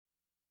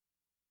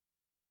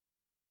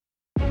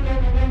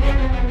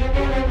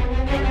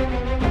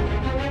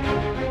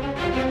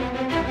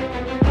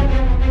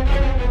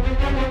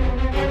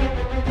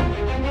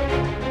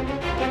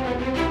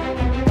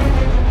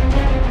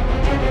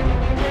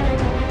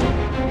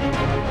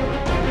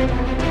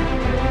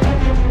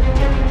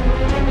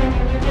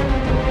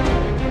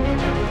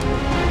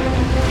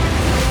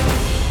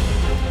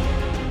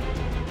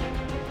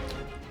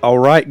All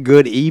right,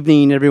 good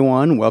evening,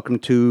 everyone. Welcome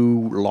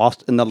to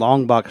Lost in the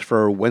Long Box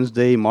for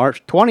Wednesday,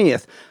 March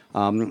 20th.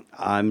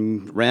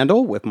 I'm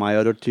Randall with my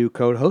other two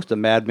co-hosts, the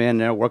Madman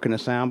there working the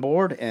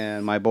soundboard,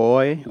 and my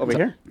boy over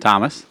here.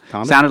 Thomas.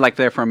 Thomas? Sounded like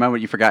there for a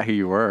moment you forgot who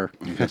you were.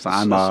 Because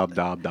I'm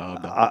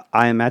Dob.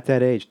 I am at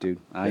that age, dude.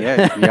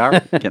 Yeah, you are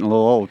getting a little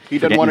old. He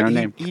doesn't Forgetting want your own to.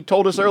 name. He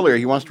told us earlier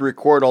he wants to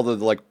record all the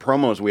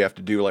promos we have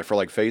to do for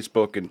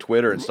Facebook and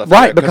Twitter and stuff. Right,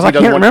 like that, because he I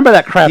doesn't can't want- remember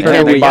that crap He every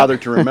can't be week.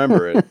 bothered to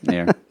remember it.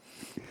 Yeah.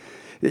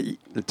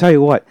 I'll tell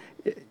you what,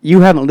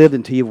 you haven't lived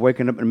until you've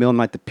waken up in the middle of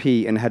the night to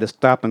pee and had to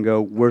stop and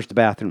go, "Where's the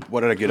bathroom?"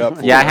 What did I get up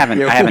for? Yeah, I haven't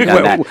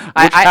done that.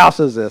 Which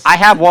house is this? I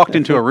have walked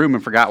into a room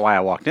and forgot why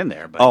I walked in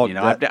there, but Oh,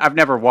 I've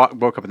never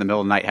woke up in the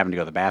middle of the night having to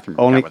go to the bathroom.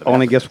 and Only forgot where the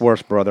bathroom gets is.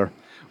 worse, brother.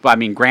 But I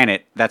mean,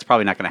 granted, that's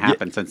probably not going to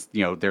happen since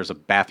there's a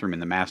bathroom in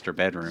the master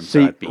bedroom. so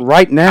See, it'd be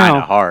right now,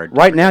 kinda hard. to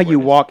right now, forget you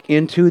what it is. walk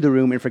into the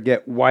room and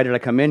forget, why did I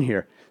come in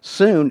here?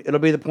 Soon, it'll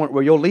be the point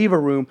where you'll leave a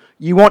room,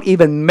 you won't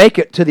even make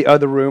it to the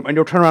other room, and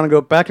you'll turn around and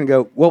go back and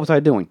go, what was I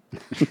doing?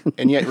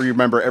 And yet you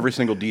remember every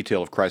single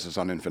detail of Crisis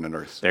on Infinite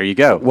Earths. There you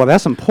go. Well,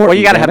 that's important. Well,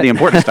 you got to damn have it. the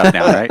important stuff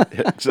down, right?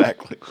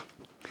 Exactly.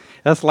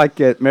 That's like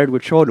Married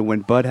with Children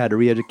when Bud had to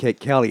re-educate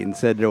Kelly and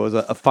said there was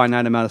a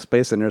finite amount of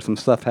space in there, some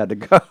stuff had to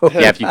go.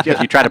 Yeah, if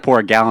you try to pour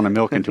a gallon of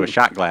milk into a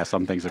shot glass,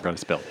 some things are going to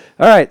spill.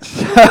 All right,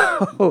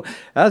 so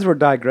as we're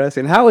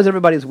digressing, how was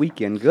everybody's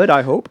weekend? Good,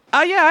 I hope. Yeah,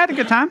 I had a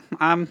good time.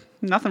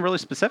 Nothing really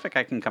specific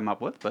I can come up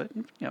with, but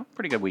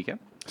pretty good weekend.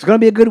 It's going to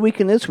be a good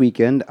weekend this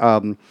weekend.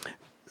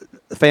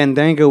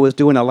 Fandango was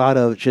doing a lot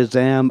of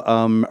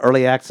Shazam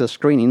early access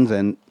screenings,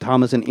 and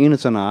Thomas and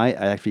Enos and I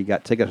actually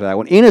got tickets for that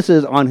one. Enos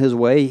is on his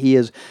way. He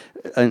has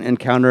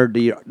encountered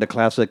the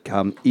classic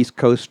East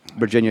Coast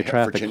Virginia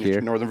traffic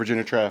here. Northern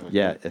Virginia traffic.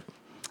 Yeah,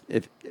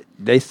 if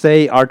they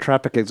say our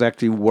traffic is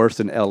actually worse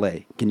than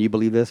L.A. Can you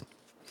believe this?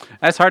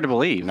 That's hard to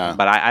believe, No.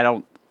 but I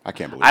don't. I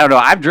can't believe. I don't know.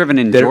 I've driven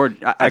in There-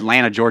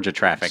 Atlanta, Georgia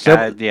traffic.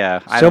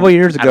 Several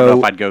years I don't know ago,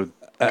 if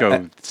I'd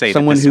go say that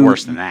someone this is who-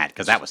 worse than that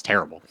because that was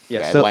terrible.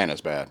 Yeah, so-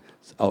 Atlanta's bad.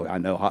 Oh, I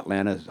know.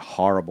 Atlanta is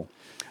horrible.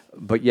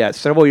 But yeah,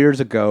 several years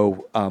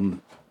ago,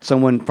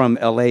 someone from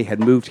LA had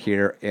moved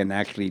here and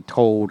actually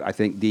told, I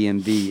think,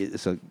 DMV,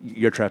 so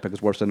your traffic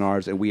is worse than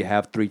ours, and we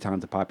have 3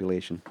 times the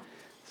population.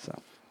 So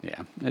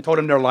Yeah, I told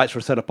them their lights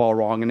were set up all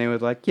wrong, and they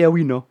was like, yeah,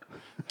 we know.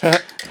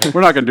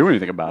 we're not going to do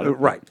anything about it.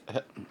 Right.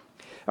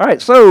 All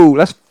right, so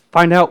let's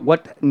find out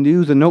what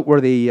news and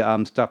noteworthy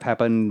stuff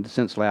happened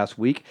since last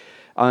week.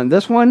 On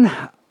this one,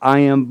 I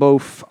am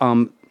both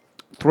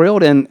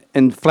thrilled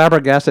and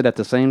flabbergasted at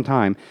the same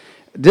time.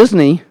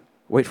 Disney,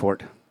 wait for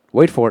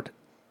it,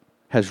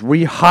 has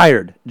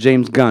rehired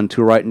James Gunn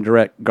to write and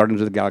direct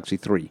Guardians of the Galaxy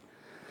 3.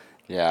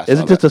 Yeah. I Isn't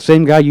saw this that. the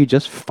same guy you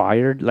just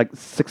fired like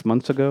 6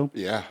 months ago?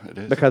 Yeah, it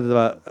is. Because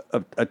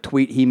of a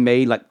tweet he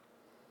made like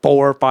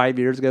 4 or 5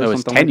 years ago? It was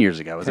something 10 like- years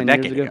ago. It was a 10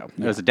 years decade ago.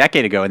 Yeah. It was a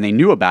decade ago, and they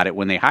knew about it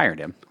when they hired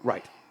him.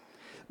 Right.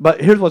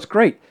 But here's what's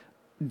great.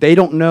 They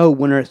don't know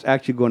when it's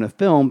actually going to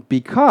film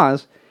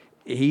because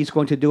he's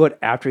going to do it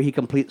after he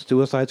completes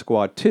Suicide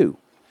Squad 2.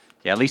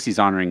 Yeah, at least he's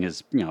honoring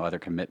his other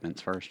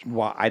commitments first.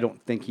 Well, I don't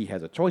think he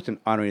has a choice in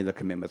honoring the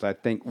commitments. I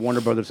think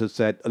Warner Brothers has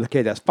said,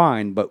 okay, that's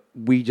fine, but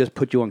we just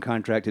put you on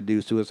contract to do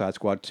Suicide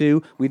Squad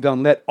 2. We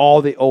don't let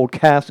all the old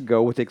cast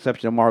go with the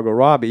exception of Margot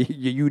Robbie.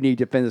 You need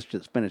to finish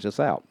this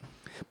out.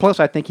 Plus,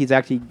 I think he's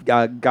actually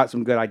got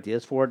some good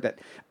ideas for it. That,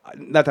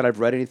 not that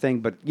I've read anything,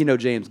 but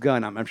James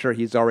Gunn, I'm sure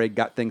he's already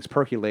got things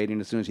percolating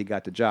as soon as he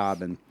got the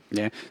job. And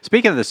Yeah.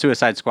 Speaking of the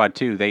Suicide Squad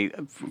 2,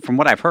 from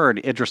what I've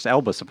heard, Idris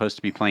Elba's supposed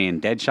to be playing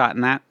Deadshot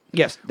in that.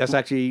 yes, that's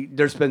actually,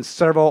 there's been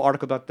several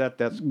articles about that.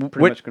 That's pretty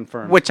much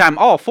confirmed. Which I'm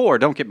all for.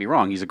 Don't get me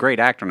wrong. He's a great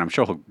actor, and I'm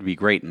sure he'll be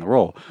great in the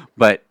role.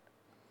 But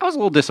I was a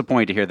little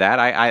disappointed to hear that.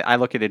 I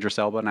look at Idris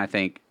Elba and I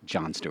think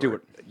Jon Stewart. do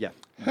it. Yeah.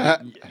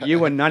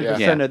 You and 90%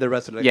 Yeah. of the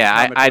rest of the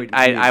Yeah, comic I would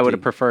have community.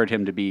 preferred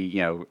him to be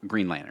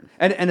Green Lantern.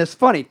 And it's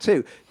funny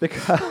too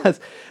because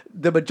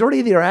the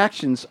majority of their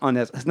actions on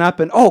this has not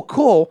been, oh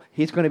cool,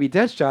 he's going to be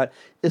Deadshot.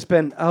 It's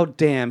been, oh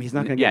damn, he's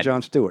not going to get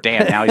Jon Stewart.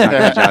 Damn, now he's not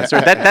going to get Jon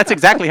Stewart. That's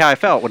exactly how I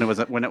felt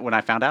when I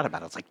found out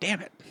about it. I was like,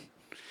 damn it,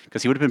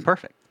 because he would have been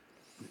perfect.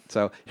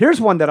 So here's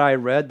one that I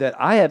read that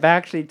I have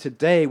actually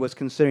today was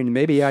considering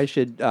maybe I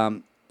should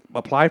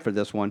apply for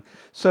this one.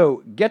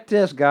 So get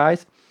this,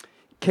 guys.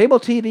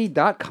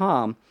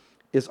 CableTV.com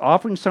is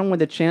offering someone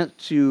the chance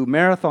to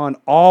marathon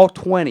all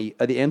 20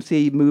 of the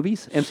MCU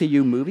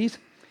movies,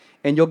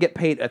 and you'll get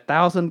paid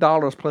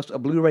 $1,000 plus a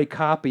Blu-ray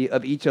copy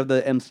of each of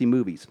the MC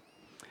movies.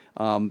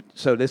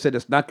 So they said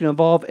it's not going to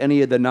involve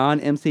any of the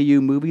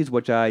non-MCU movies,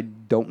 which I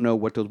don't know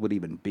what those would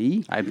even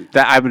be. I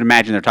would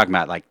imagine they're talking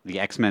about like the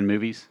X-Men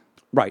movies.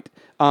 Right.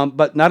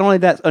 But not only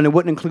that, and it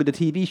wouldn't include the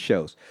TV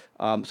shows.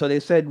 So they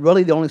said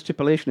really the only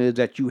stipulation is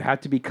that you have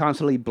to be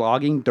constantly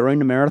blogging during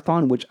the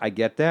marathon, which I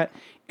get that,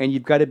 and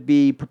you've got to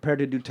be prepared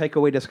to do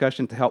takeaway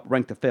discussion to help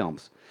rank the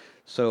films.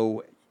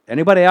 So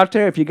anybody out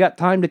there, if you got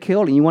time to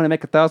kill and you want to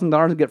make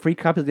 $1,000 and get free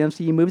copies of the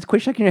MCU movies,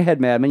 quit shaking your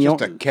head, madman. You Just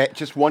don't, a K,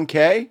 just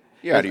 1K.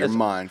 You're out of your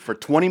mind. For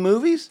 20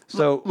 movies?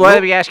 So Well,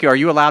 let me ask you: are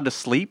you allowed to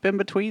sleep in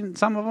between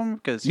some of them?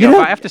 Because You if know-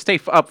 I have to stay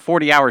up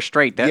 40 hours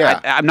straight, that Yeah.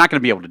 I'm not going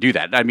to be able to do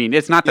that. I mean,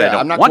 it's not that I Yeah,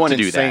 don't I'm not want going to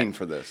do insane that.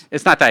 for this.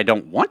 It's not that I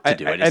don't want to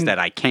do it; it's and- that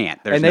I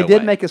can't. There's and they no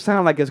did way. make it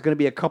sound like it's going to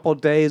be a couple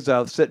of days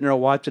of sitting there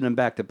watching them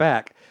back to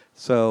back.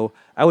 So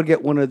I would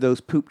get one of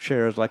those poop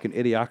chairs like an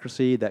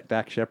Idiocracy that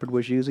Dak Shepard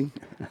was using.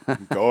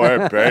 Go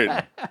ahead,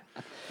 Peyton.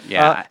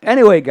 Yeah.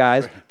 Anyway,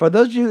 guys, for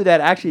those of you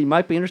that actually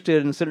might be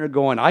interested in sitting there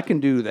going, I can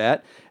do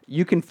that,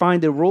 you can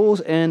find the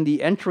rules and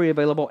the entry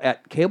available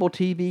at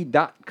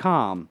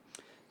cabletv.com.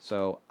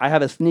 So I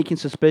have a sneaking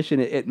suspicion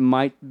it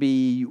might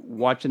be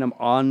watching them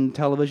on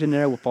television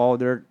there with all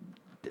their.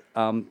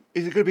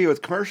 Is it going to be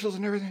with commercials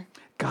and everything?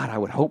 God, I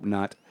would hope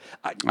not.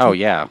 Oh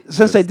yeah.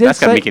 Since they did that's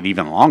gonna say- make it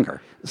even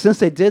longer. Since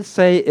they did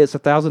say it's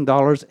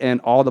 $1,000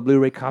 and all the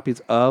Blu-ray copies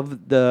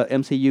of the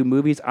MCU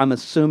movies, I'm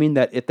assuming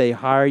that if they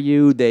hire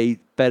you, they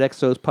FedEx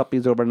those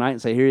puppies overnight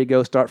and say, "Here you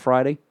go, start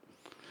Friday."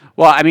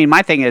 Well, I mean,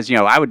 my thing is,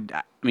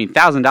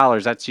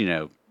 $1,000. That's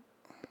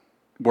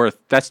worth.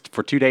 That's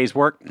for 2 days'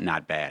 work.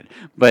 Not bad.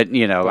 But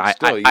But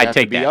still, you I'd have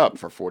take to be that. up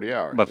for 40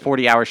 hours. But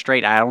 40 hours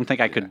straight, I don't think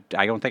I could.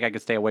 I don't think I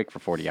could stay awake for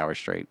 40 hours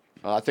straight.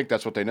 I think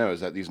that's what they know,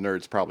 is that these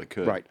nerds probably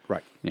could. Right.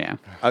 Yeah.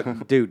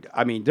 Dude,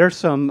 I mean, there's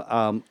some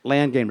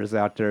land gamers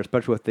out there,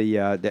 especially with the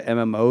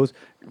MMOs.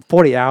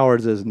 40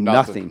 hours is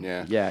nothing.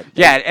 Nothing, Yeah.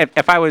 Yeah.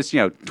 If I was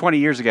 20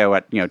 years ago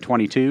at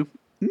 22,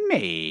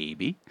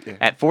 maybe. Yeah.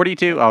 At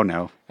 42, oh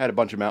no. Had a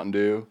bunch of Mountain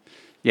Dew.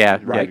 Yeah.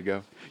 Ready to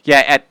go.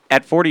 Yeah.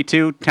 At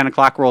 42, 10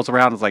 o'clock rolls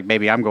around. It's like,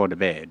 baby, I'm going to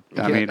bed.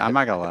 I mean, I'm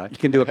not gonna lie. You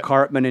can do a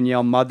Cartman and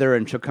yell "mother,"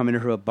 and she'll come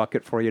into a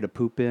bucket for you to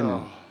poop in.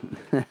 Oh.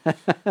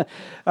 All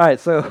right.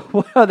 So,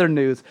 what other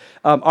news?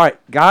 All right,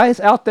 guys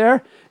out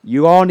there,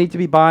 you all need to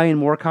be buying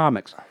more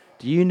comics.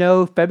 Do you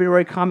know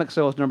February comic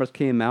sales numbers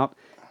came out,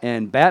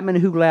 and Batman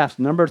Who Laughs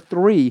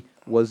 #3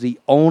 was the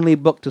only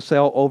book to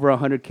sell over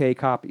 100K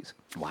copies.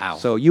 Wow.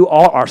 So you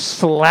all are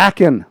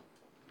slacking.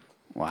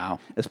 Wow.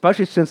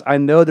 Especially since I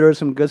know there is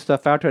some good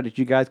stuff out there that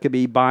you guys could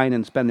be buying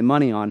and spending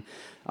money on.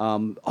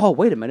 Oh,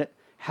 wait a minute.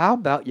 How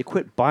about you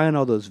quit buying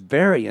all those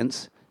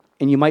variants,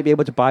 and you might be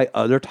able to buy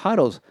other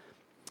titles?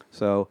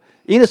 So,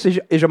 Enos, is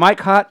your mic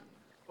hot?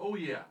 Oh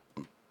yeah.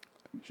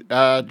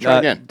 Try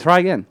again. Try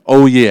again.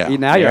 Oh yeah.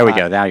 Now you're There we hot.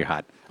 go. Now you're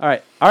hot. All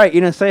right,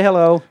 Enos, say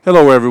hello.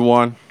 Hello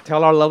everyone.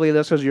 Tell our lovely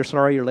listeners you're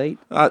sorry you're late.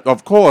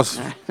 Of course,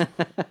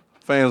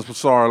 fans were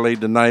sorry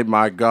late tonight.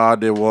 My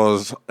God, there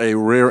was a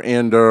rear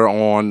ender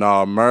on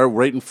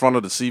right in front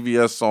of the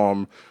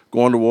CVS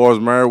going towards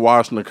Mary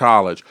Washington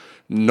College.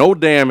 No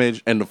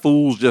damage, and the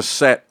fools just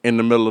sat in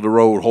the middle of the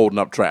road holding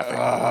up traffic.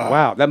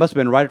 Wow, that must have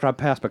been right after I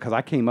passed because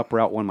I came up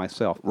Route 1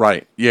 myself.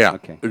 Right, yeah.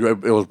 Okay.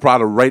 It was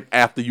probably right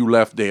after you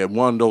left there,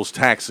 one of those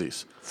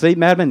taxis. See,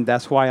 Madman,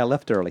 that's why I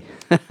left early.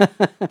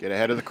 Get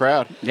ahead of the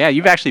crowd. Yeah,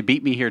 you've actually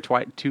beat me here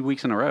 2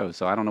 weeks in a row.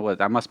 So I don't know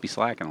what. I must be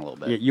slacking a little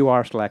bit. You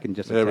are slacking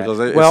just a Yeah, tad. because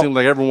it Well, seems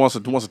like everyone wants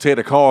to tear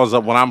the cars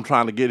up when I'm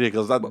trying to get here.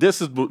 Because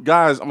this is,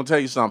 guys, I'm going to tell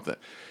you something.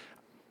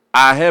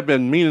 I have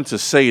been meaning to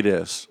say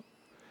this.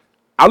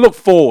 I look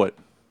forward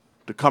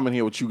to coming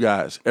here with you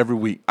guys every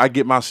week. I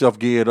get myself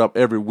geared up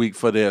every week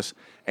for this.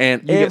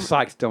 And you get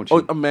psyched, don't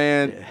you? Oh,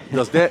 man,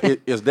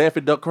 is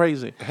Daffy Duck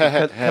crazy?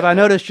 Because I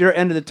noticed your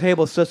end of the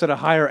table sits at a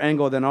higher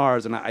angle than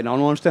ours, and I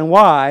don't understand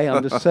why.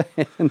 I'm just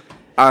saying.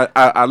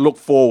 I look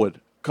forward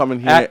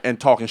coming here At- and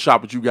talking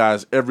shop with you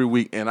guys every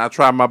week, and I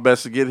try my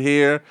best to get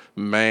here,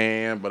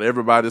 man. But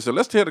everybody said,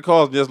 let's tear the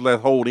cars and just let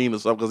hold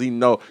Enos up because we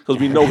know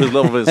his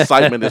level of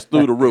excitement is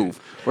through the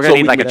roof. We're gonna So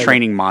need like a Yeah.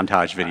 training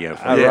montage video.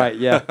 For All that. right,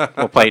 yeah.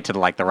 We'll play it to the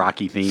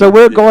Rocky theme. So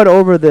we're going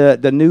over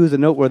the news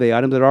and noteworthy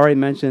items. I already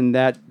mentioned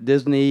that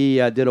Disney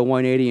did a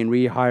 180 and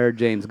rehired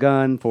James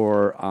Gunn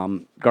for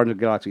Guardians of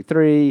the Galaxy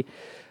 3.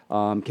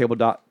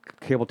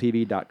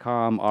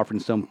 CableTV.com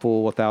offering some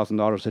fool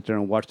 $1,000 to sit there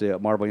and watch the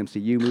Marvel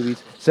MCU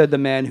movies. Said the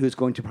man who's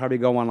going to probably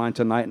go online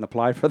tonight and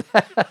apply for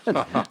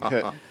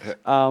that.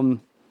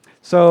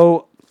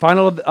 So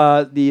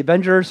the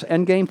Avengers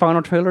Endgame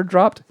final trailer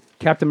dropped.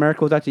 Captain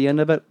America was at the end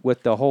of it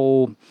with the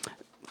whole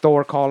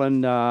Thor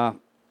calling.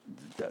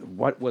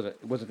 What was it?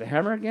 Was it the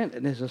hammer again?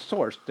 And there's a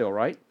sword still,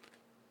 right?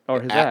 Or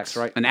his axe,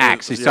 right? An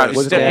axe. He Yeah,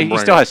 was still, it he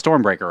still has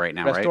Stormbreaker right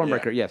now, That's right?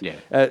 Stormbreaker, yes. Yeah.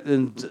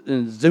 And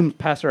zooms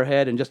past her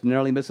head and just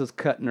narrowly misses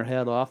cutting her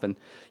head off. And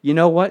you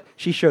know what?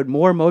 She showed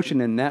more emotion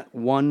in that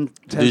one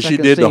 10 Than she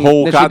second did the scene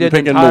whole than she cotton did the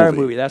picking entire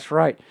movie. movie. That's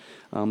right.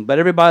 But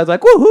everybody's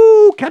like,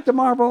 woohoo, Captain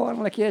Marvel.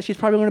 I'm like, yeah, she's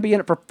probably going to be in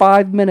it for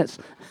 5 minutes.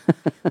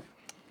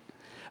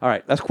 All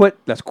right, let's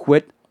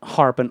quit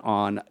harping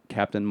on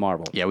Captain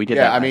Marvel. Yeah, we did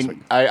Yeah, that I last mean,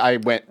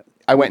 week.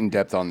 I went in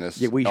depth on this.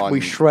 Yeah, we on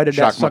shredded that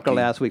Shock sucker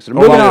Monkey. last week. So Oh,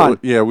 moving yeah, on.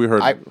 Yeah, we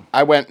heard.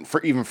 I went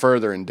for even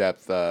further in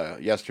depth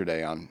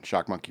yesterday on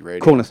Shock Monkey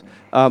Radio. Coolness.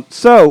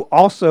 So,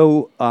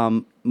 also,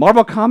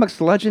 Marvel Comics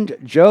legend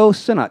Joe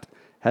Sinnott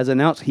has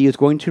announced he is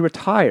going to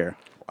retire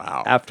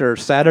Wow. after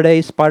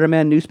Saturday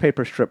Spider-Man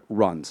newspaper strip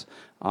runs,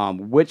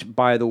 which,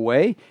 by the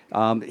way,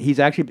 he's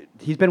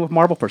been with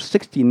Marvel for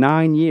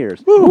 69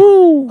 years.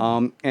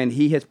 And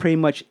he has pretty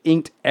much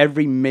inked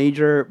every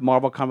major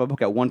Marvel comic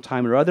book at one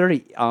time or other.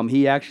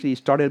 He actually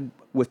started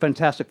with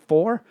Fantastic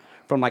Four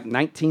from like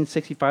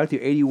 1965 to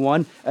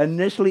 81,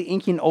 initially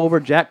inking over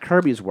Jack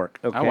Kirby's work.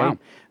 Okay. Oh, wow.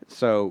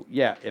 So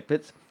yeah,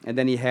 and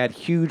then he had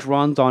huge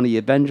runs on the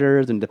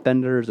Avengers and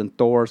Defenders and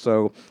Thor.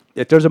 So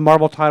if there's a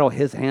Marvel title,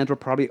 his hands were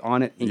probably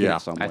on it, inking Yeah.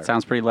 it somewhere. That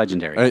sounds pretty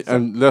legendary.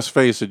 And let's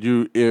face it,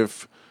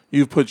 if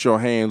you've put your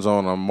hands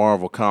on a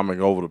Marvel comic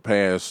over the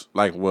past,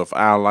 like with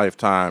our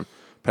lifetime,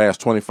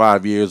 past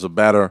 25 years or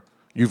better,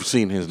 you've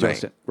seen his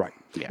name. Right.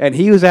 Yeah. And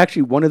he was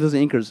actually one of those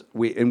inkers.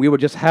 We were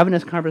just having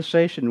this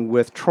conversation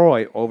with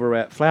Troy over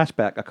at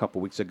Flashback a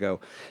couple weeks ago.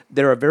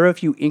 There are very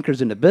few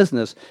inkers in the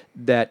business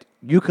that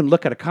you can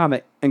look at a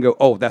comic and go,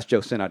 "Oh, that's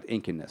Joe Sinnott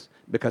inking this,"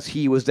 because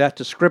he was that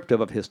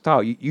descriptive of his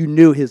style. You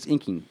knew his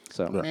inking.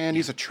 So Man,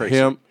 he's a tracer.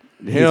 Him,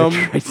 He's a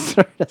him,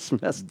 tracer. That's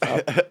messed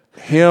up.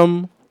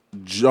 him,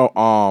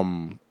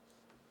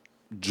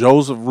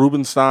 Joseph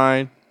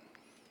Rubinstein,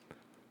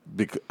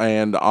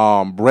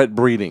 and Brett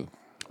Breeding.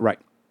 Right.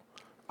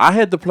 I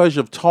had the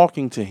pleasure of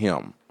talking to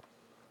him.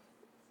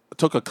 I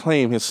took a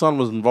claim. His son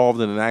was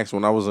involved in an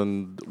accident when I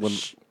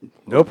was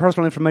No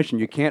personal information.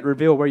 You can't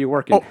reveal where you're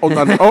working. No.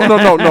 I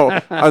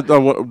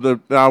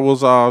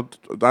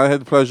had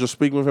the pleasure of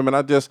speaking with him,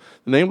 and the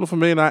name looked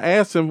familiar, and I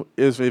asked him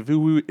if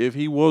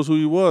he was who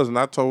he was, and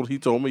he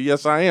told me,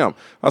 yes, I am.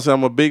 I said,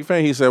 I'm a big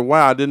fan. He said,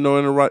 wow, I didn't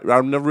know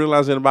I never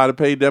realized anybody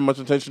paid that much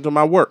attention to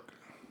my work.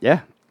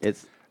 Yeah.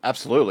 It's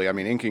Absolutely. I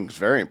mean, inking is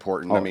very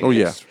important. I mean, oh,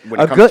 yeah. it's-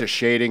 when it A comes good- to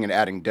shading and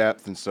adding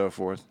depth and so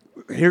forth.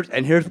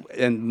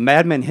 and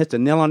Madman hits the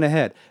nail on the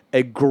head.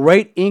 A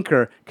great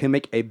inker can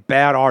make a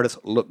bad artist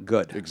look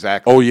good.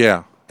 Exactly. Oh,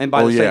 yeah. And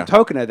by the yeah. same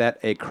token of that,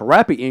 a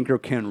crappy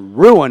inker can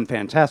ruin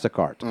fantastic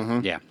art.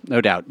 Yeah,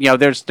 no doubt.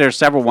 There's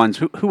several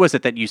ones. Who was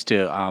it that used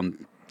to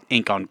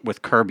ink on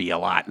with Kirby a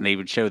lot, and they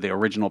would show the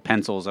original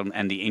pencils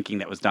and the inking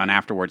that was done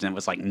afterwards, and it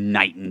was like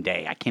night and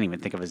day. I can't even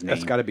think of his name.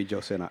 That's got to be Joe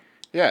Sinnott.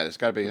 Yeah, it's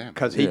got to be him.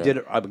 Because he did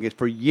it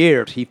for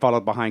years. He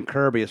followed behind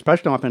Kirby,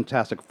 especially on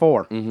Fantastic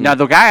Four. Now,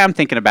 the guy I'm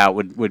thinking about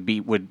would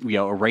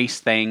erase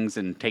things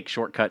and take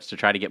shortcuts to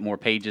try to get more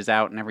pages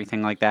out and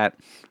everything like that.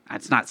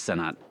 It's not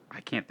Sinnott. I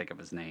can't think of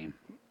his name.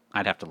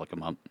 I'd have to look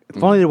him up.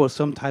 If only there was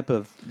some type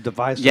of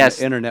device Yes. on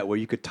the internet where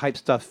you could type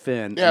stuff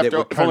in. Yeah, and it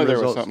would if only turn there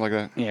was results. something like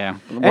that. Yeah.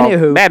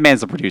 Anywho.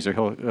 Madman's the producer.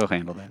 He'll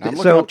handle that. I'm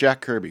looking So- up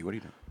Jack Kirby. What are you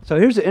doing? So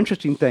here's the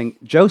interesting thing.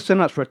 Joe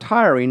Sinnott's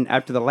retiring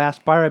after the last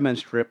Spider-Man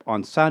strip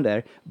on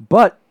Sunday,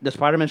 but the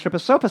Spider-Man strip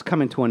itself is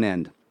coming to an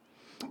end.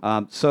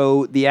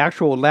 So the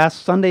actual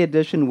last Sunday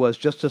edition was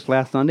just this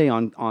last Sunday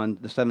on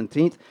the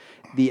 17th.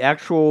 The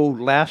actual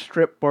last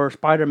strip for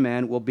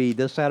Spider-Man will be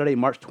this Saturday,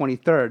 March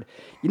 23rd.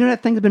 You know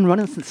that thing's been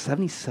running since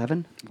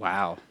 77?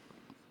 Wow.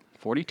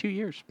 42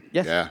 years.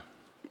 Yes. Yeah.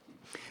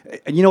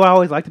 And you know what I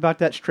always liked about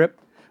that strip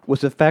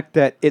was the fact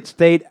that it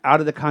stayed out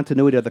of the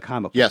continuity of the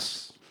comic book.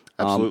 Yes.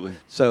 Absolutely.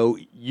 So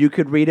you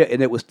could read it,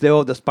 and it was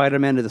still the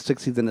Spider-Man of the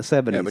 60s and the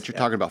 70s. Yeah, but you're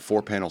talking about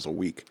 4 panels a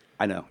week.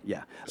 I know,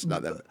 yeah. It's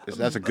not that.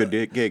 That's a good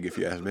gig, if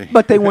you ask me.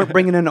 But they weren't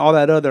bringing in all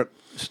that other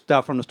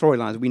stuff from the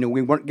storylines.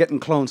 We weren't getting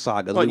Clone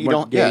Sagas. Well, we you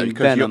weren't don't. Yeah, getting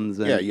because Venoms.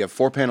 you have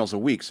 4 panels a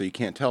week, so you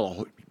can't tell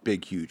a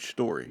big, huge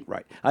story.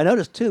 Right. I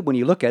noticed, too, when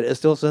you look at it, it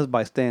still says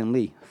by Stan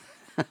Lee.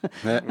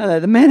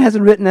 The man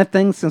hasn't written that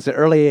thing since the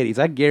early 80s.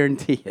 I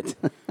guarantee it.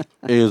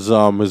 Is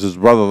his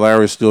brother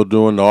Larry still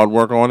doing the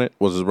artwork on it?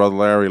 Was his brother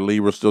Larry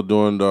Lieber still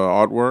doing the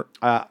artwork?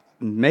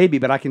 Maybe,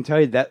 but I can tell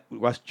you that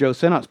Joe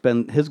Sinnott's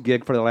been, his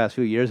gig for the last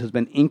few years has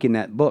been inking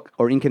that book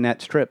or inking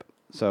that strip.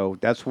 So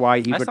that's why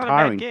he's That's retiring.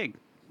 not a bad gig.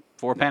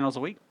 4 panels a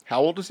week.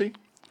 How old is he?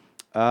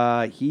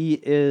 He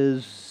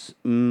is,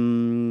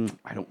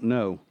 I don't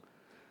know.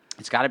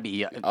 It's got to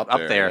be up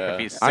there, there yeah. if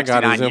he's 69 I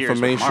got his years with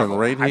information Marvel.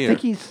 right I here. think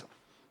he's.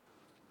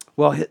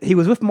 Well, he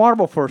was with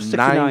Marvel for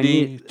 69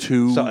 years.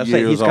 92 So I say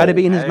years he's got to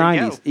be in his There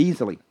you 90s go.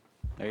 easily.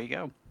 There you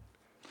go.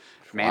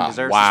 Man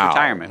deserves Wow. his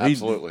retirement.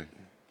 Absolutely.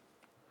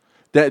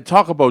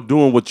 Talk about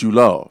doing what you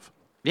love.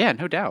 Yeah,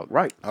 no doubt.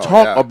 Right. Oh,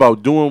 Talk yeah.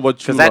 about doing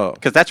what you love.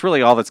 Because that's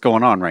really all that's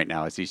going on right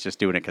now is he's just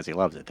doing it because he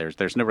loves it.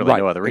 There's no really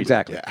no other reason.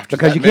 Exactly. Yeah, after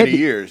because that you can't many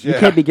be, years, you yeah.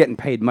 can't be getting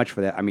paid much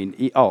for that. I mean,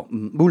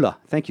 moolah.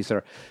 Thank you,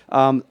 sir.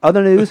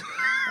 Other news.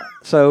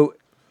 So,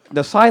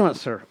 The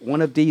Silencer,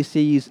 one of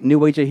DC's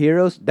New Age of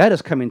Heroes, that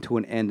is coming to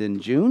an end in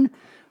June.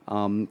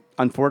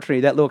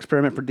 Unfortunately, that little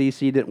experiment for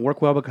DC didn't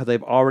work well because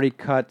they've already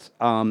cut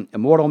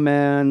Immortal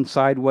Man,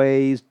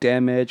 Sideways,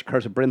 Damage,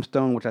 Curse of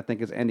Brimstone, which I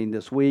think is ending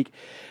this week.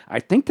 I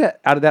think that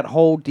out of that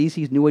whole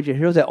DC's New Age of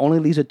Heroes, that only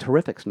leaves the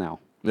Terrifics now.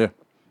 Yeah.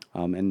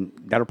 And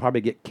that'll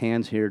probably get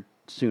cans here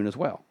soon as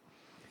well.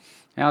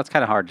 Now it's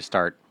kind of hard to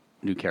start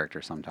new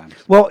characters sometimes.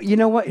 Well, you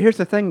know what? Here's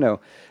the thing, though.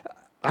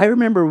 I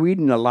remember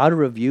reading a lot of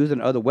reviews on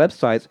other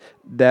websites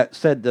that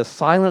said The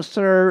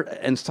Silencer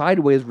and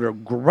Sideways were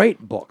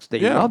great books. They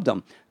Yeah. loved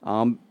them.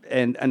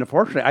 And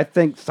unfortunately, I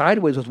think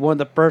Sideways was one of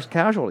the first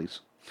casualties.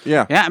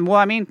 Yeah. Yeah, well,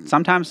 I mean,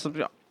 sometimes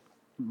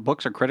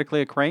books are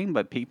critically acclaimed,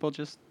 but people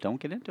just don't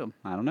get into them.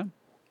 I don't know.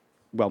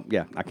 Well,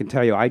 yeah, I can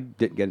tell you I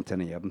didn't get into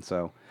any of them.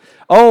 So,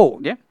 oh,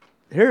 Yeah.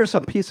 here's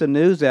some piece of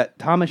news that,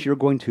 Thomas, you're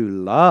going to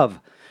love.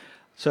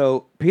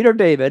 So, Peter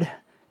David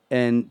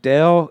and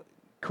Dale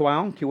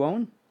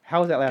Keown,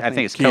 how is that last I name?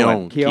 think it's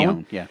Keown.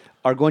 Keown. Yeah.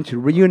 Are going to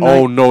reunite.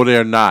 Oh no,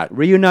 they're not.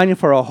 Reuniting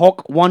for a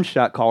Hulk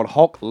one-shot called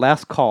Hulk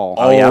Last Call.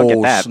 Oh, yeah, I'll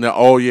get that.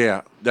 Oh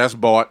yeah, that's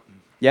bought.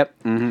 Yep.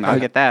 I'll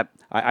get that.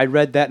 I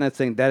read that and I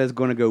think that is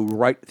going to go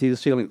right through the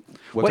ceiling.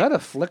 Was Wait. that a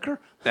flicker?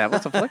 That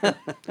was a flicker.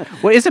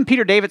 Well, isn't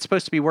Peter David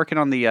supposed to be working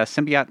on the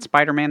symbiote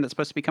Spider-Man that's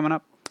supposed to be coming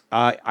up?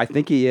 I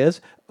think he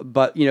is.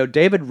 But,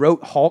 David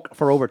wrote Hulk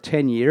for over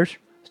 10 years,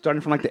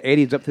 starting from like the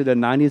 80s up to the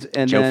 90s.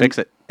 And Joe then,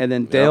 Fixit. And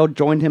then Dale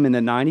joined him in the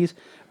 90s.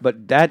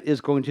 But that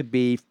is going to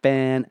be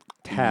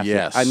fantastic.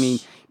 Yes. I mean,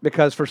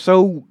 because for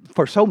so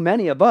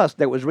many of us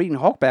that was reading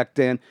Hulk back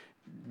then,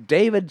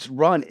 David's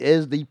run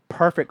is the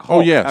perfect Hulk.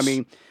 Oh, yes. I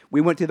mean,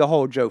 we went through the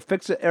whole Joe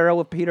Fixit era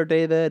with Peter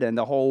David and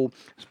the whole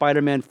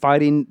Spider-Man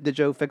fighting the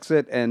Joe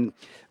Fixit, and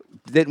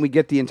didn't we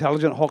get the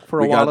Intelligent Hulk for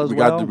a while as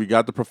well? We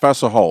got the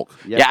Professor Hulk.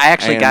 Yep. Yeah, I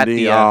actually and got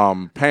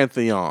the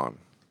Pantheon.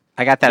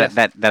 I got that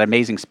Yes. that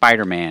amazing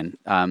Spider-Man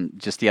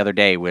just the other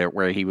day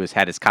where he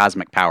had his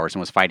cosmic powers and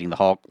was fighting the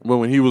Hulk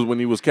When he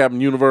was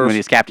Captain Universe. when he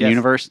was Captain Yes.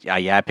 Universe.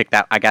 Yeah, I picked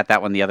that. I got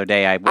that one the other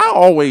day. I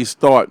always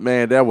thought,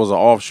 man, that was an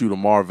offshoot of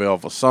Marvel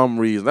for some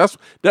reason.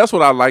 That's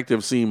what I like to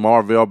have seen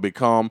Marvel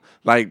become.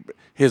 Like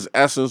his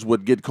essence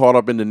would get caught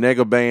up in the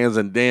nega bands,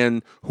 and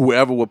then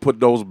whoever would put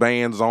those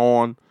bands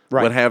on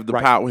Right, would have the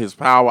right. power. His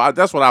power.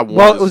 That's what I wanted.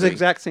 Well, it to was the see.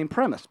 exact same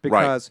premise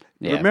because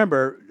Yeah.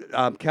 remember,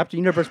 Captain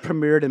Universe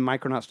premiered in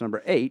Micronauts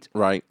number 8.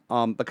 Right.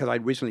 Because I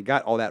recently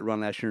got all that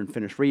run last year and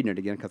finished reading it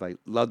again because I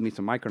loved me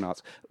some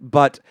Micronauts.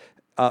 But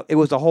it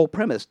was the whole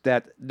premise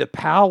that the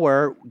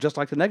power, just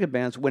like the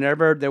Negabands,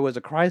 whenever there was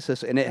a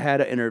crisis and it had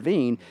to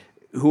intervene,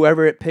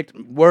 whoever it picked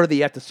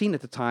worthy at the scene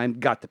at the time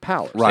got the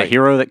power. Right. a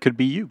hero that could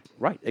be you.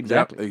 Right.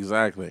 Exactly. Yep,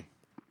 exactly.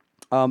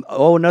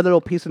 Another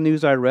little piece of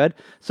news I read.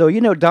 So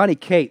Donny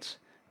Cates,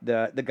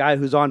 the guy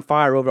who's on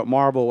fire over at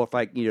Marvel with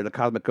the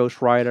Cosmic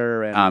Ghost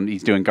Rider and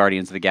He's doing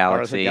Guardians of the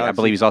Galaxy. I Galaxy.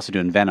 believe he's also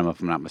doing Venom, if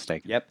I'm not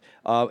mistaken. Yep.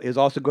 Is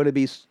also going to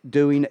be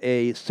doing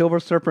a Silver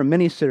Surfer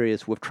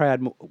miniseries with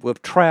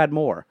Trad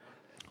Moore.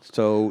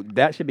 So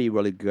that should be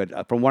really good.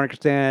 From what I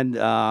understand,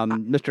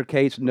 Mr.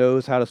 Cates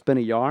knows how to spin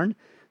a yarn.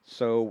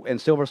 So, and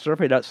Silver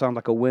Surfer, that sounds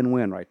like a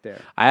win-win right there.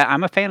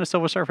 I'm a fan of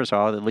Silver Surfer, so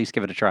I'll at least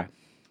give it a try.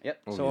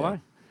 Yep. So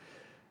am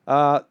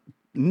I.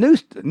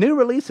 New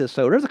releases.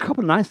 So there's a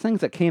couple nice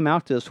things that came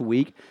out this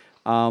week.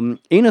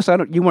 Enos,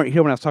 you weren't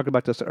here when I was talking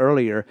about this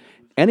earlier.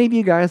 Any of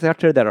you guys out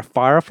there that are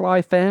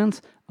Firefly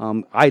fans?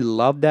 I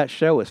love that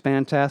show. It's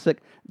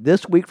fantastic.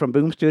 This week from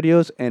Boom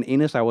Studios and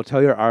Enos, I will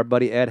tell you, our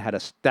buddy Ed had a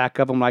stack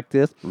of them like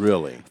this.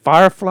 Really.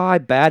 Firefly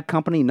Bad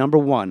Company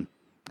 #1.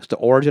 It's the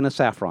origin of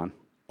Saffron.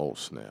 Oh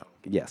snap.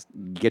 Yes,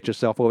 get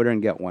yourself over there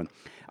and get one.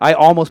 I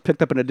almost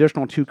picked up an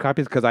additional 2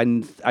 copies because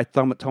I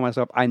told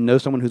myself I know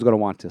someone who's going to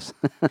want this.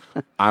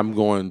 I'm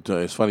going to.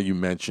 It's funny you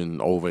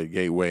mentioned over at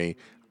Gateway.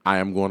 I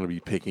am going to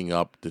be picking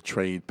up the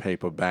trade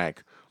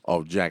paperback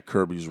of Jack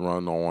Kirby's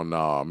run on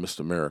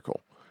Mr. Miracle.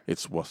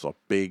 It's what's a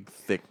big,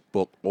 thick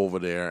book over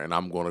there, and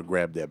I'm going to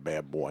grab that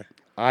bad boy.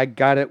 I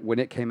got it when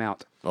it came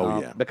out.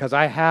 Oh, yeah. Because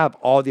I have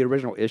all the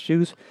original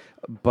issues,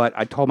 but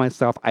I told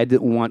myself I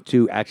didn't want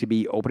to actually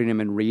be opening them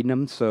and reading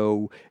them,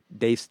 so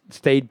they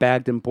stayed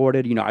bagged and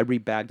boarded. I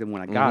rebagged them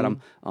when I got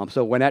them.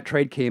 So when that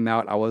trade came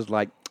out, I was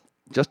like,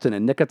 just in a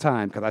nick of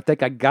time, because I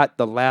think I got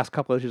the last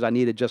couple of issues I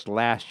needed just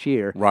last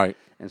year. Right.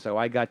 And so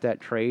I got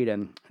that trade,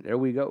 and there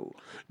we go.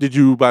 Did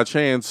you, by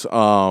chance,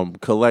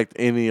 collect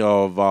any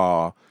of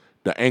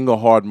the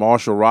Engelhard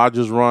Marshall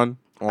Rogers run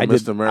on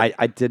Mr. Miracle?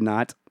 I did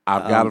not.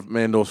 I've got to,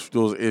 man,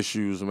 those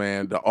issues,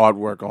 man, the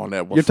artwork on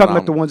that was You're talking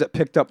about the phenomenal. ones that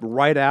picked up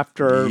right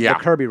after Yeah. the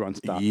Kirby run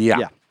stuff.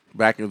 Yeah.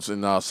 Back in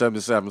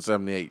 77,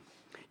 78.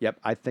 Yep,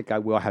 I think I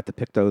will have to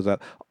pick those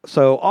up.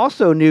 So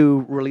also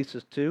new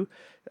releases too.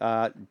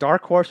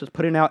 Dark Horse is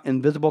putting out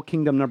Invisible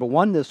Kingdom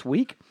 #1 this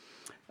week.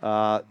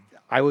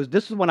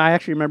 This is one I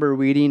actually remember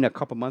reading a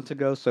couple months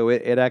ago, so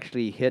it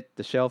actually hit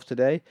the shelves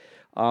today.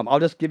 I'll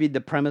just give you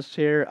the premise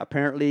here.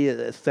 Apparently,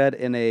 it's set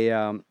in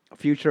a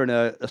future in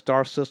a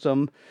star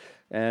system,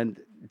 and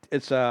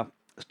it's a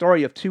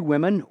story of 2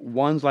 women.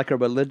 One's like a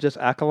religious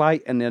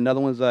acolyte, and the other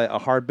one's a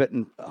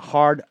hard-bitten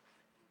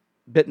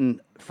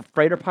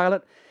freighter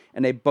pilot.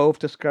 And they both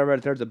discover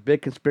that there's a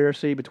big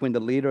conspiracy between the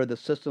leader of the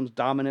system's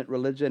dominant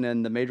religion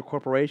and the major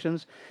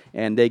corporations,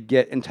 and they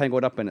get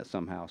entangled up in it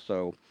somehow.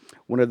 So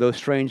one of those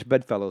strange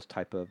bedfellows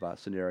type of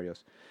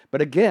scenarios.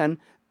 But again,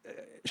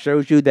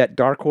 shows you that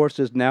Dark Horse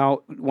is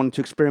now wanting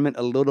to experiment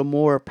a little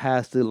more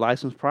past the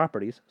licensed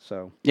properties.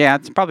 So Yeah,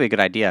 it's probably a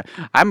good idea.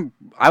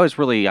 I was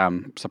really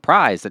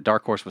surprised that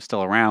Dark Horse was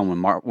still around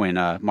when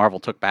Marvel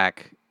took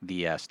back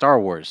the Star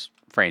Wars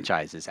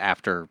franchises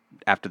after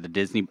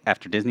Disney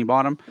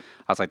bought them.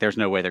 I was like, there's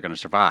no way they're going to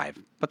survive,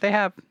 but they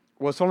have.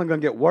 well, it's only going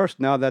to get worse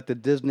now that the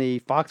Disney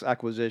Fox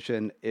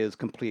acquisition is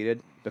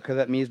completed. because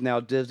that means now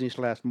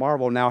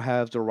Disney/Marvel now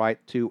has the right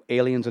to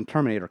Aliens and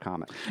Terminator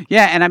comics.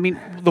 Yeah, and I mean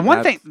the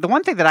one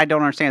That's- thing that I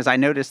don't understand is I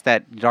noticed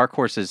that Dark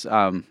Horse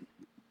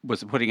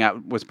was putting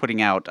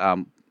out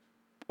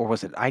or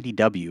was it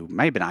IDW?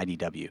 Might have been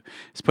IDW.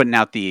 It's putting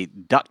out the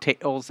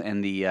DuckTales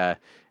and the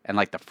and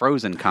like the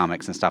Frozen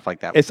comics and stuff like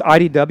that. It's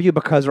IDW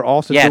because they're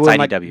also Yeah, it's doing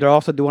like IDW. they're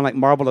also doing like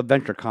Marvel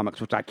Adventure comics,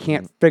 which I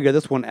can't figure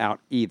this one out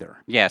either.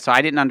 Yeah, so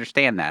I didn't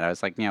understand that. I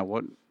was like,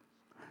 what?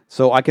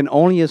 So I can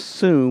only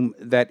assume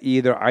that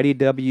either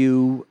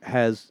IDW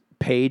has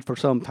paid for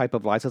some type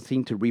of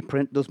licensing to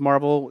reprint those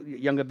Marvel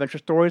Young Adventure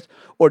stories,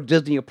 or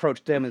Disney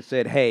approached them and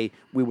said, "Hey,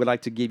 we would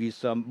like to give you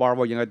some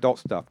Marvel Young Adult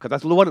stuff," because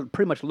that's what it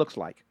pretty much looks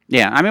like.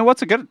 Yeah, I mean,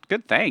 what's a good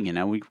thing?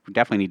 We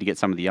definitely need to get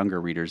some of the younger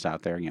readers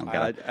out there. and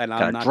I'm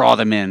Gotta not draw gonna-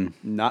 them in.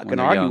 Not when going to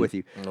they're argue young. with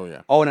you. Oh,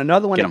 yeah. Oh, and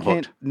another one Get that 'em came,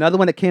 hooked. another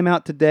one that came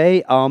out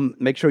today.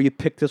 Make sure you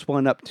pick this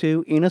one up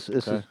too, Enos.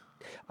 This is.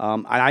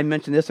 I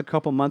mentioned this a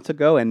couple months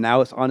ago, and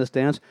now it's on the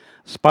stands.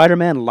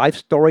 Spider-Man Life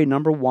Story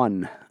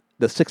 #1,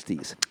 the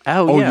 '60s.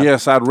 Oh, Oh yeah.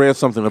 yes, I'd read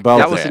something about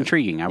That that. was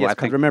intriguing. I Yes, think.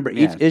 because remember,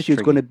 yeah, each issue is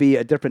going to intriguing. be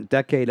a different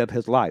decade of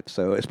his life.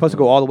 So it's supposed to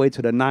go all the way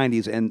to the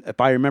 '90s. And if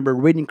I remember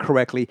reading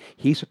correctly,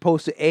 he's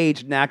supposed to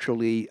age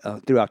naturally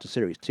throughout the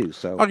series too.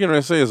 So I was going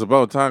to say it's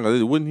about time.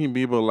 'Cause wouldn't he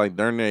be able like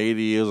darn near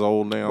 80 years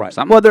old now? Right.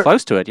 Something Well, they're-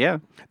 close to it. Yeah.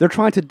 they're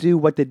trying to do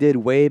what they did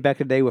way back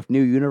in the day with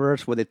New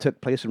Universe, where they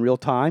took place in real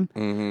time.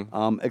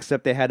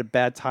 Except they had a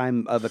bad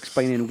time of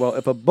explaining. Well,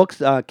 if a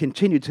book's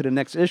continued to the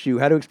next issue,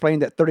 how to explain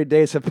that 30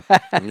 days have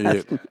passed?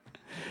 Yeah.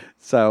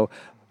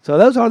 So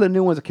those are the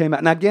new ones that came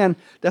out. Now, again,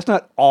 that's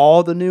not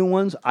all the new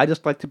ones. I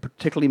just like to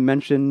particularly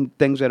mention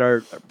things that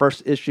are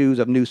first issues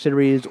of new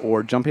series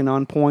or jumping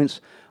on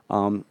points.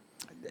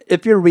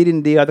 If you're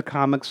reading the other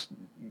comics,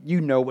 you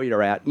know where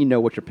you're at. You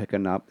know what you're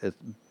picking up.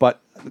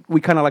 But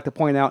we kind of like to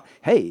point out,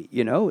 hey,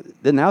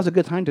 then now's a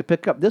good time to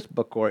pick up this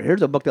book, or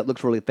here's a book that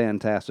looks really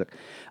fantastic.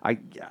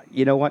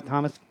 You know what,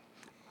 Thomas?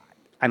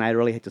 And I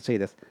really hate to say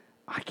this,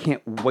 I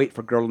can't wait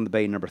for Girl in the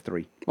Bay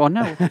 #3. Well,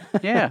 no.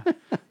 Yeah.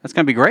 That's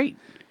gonna be great.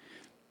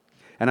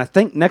 And I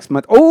think next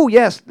month. Oh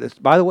yes!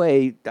 By the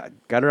way,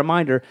 got a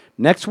reminder.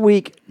 Next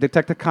week,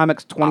 Detective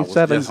Comics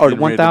 27 just or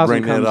getting ready to 1000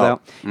 bring that comes up.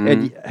 out.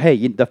 And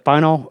hey, the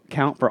final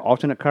count for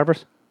alternate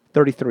covers,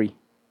 33.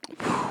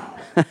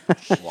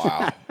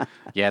 Wow.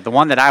 Yeah, the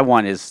one that I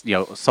want is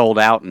sold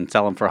out and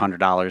selling for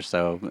 $100.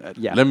 So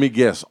Yeah. Let me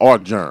guess.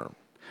 Art Germ.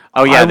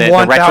 oh yeah, I the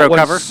want that retro one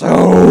cover.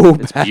 so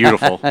It's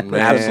beautiful,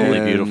 absolutely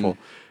Man. beautiful.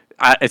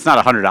 It's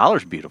not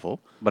 $100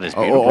 beautiful, but it's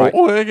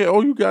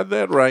beautiful. You got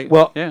that right.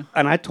 well. Yeah.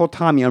 And I told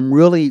Tommy I'm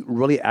really,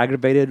 really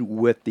aggravated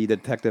with the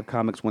Detective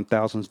Comics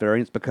 1000s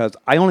variants because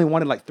I only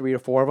wanted like 3 or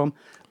 4 of them,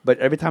 but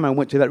every time I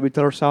went to that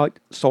retailer site,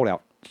 sold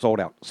out. Oh,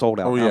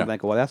 And yeah. I'm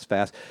thinking, well, that's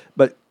fast.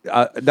 But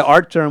the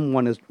Art Germ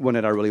one is one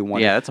that I really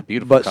wanted. Yeah, that's a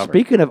beautiful But cover.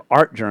 speaking of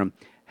Art Germ,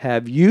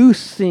 have you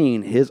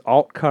seen his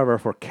alt cover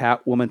for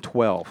Catwoman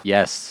 12?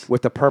 Yes.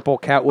 With the purple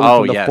Catwoman Oh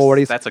from the yes,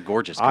 40s? that's a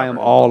gorgeous. I am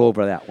cover. all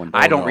over that one.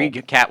 I don't read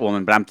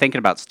Catwoman, but I'm thinking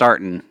about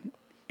starting.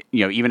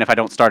 Even if I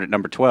don't start at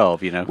number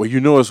 12,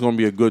 Well, it's going to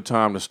be a good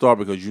time to start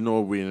because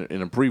we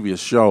in a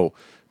previous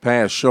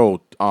past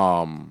show,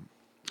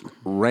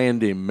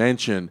 Randy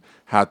mentioned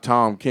how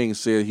Tom King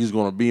said he's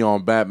going to be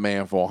on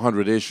Batman for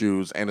 100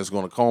 issues and it's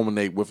going to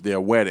culminate with their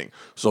wedding.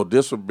 So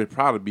this would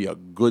probably be a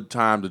good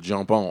time to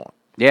jump on.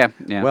 Yeah.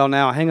 Well,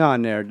 now hang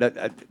on there.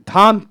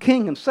 Tom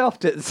King himself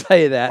didn't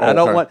say that.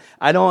 Okay.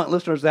 I don't want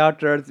listeners out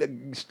there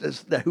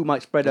who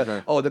might spread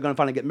they're going to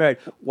finally get married.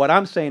 What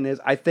I'm saying is,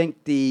 I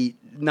think the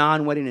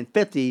non-wedding in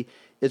 50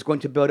 is going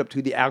to build up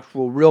to the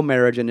actual real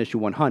marriage in issue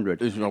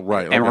 100.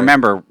 Right. And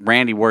remember,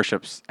 Randy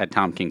worships at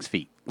Tom King's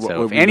feet. So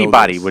Well, if we know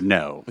anybody this. would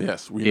know,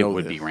 Yes, we it know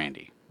would this. be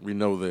Randy. We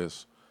know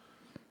this.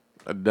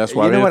 That's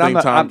why You know what?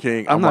 anything Tom I'm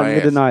King, not gonna going to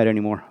ask. deny it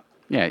anymore.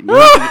 Yeah,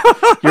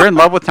 you're in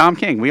love with Tom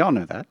King. We all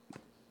know that.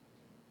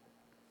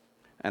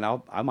 And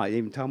I might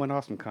even tell him an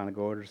awesome kind of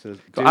go order says,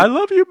 "Dude, I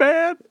love you,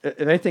 man. if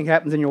anything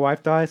happens and your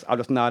wife dies, I'll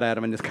just nod at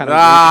him and just kind of.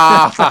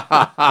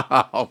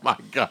 Oh my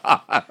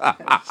God.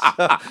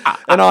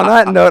 And on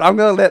that note, I'm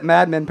going to let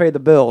Mad Men pay the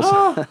bills.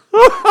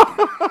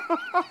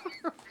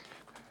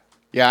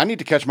 Yeah, I need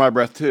to catch my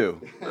breath too.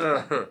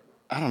 I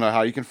don't know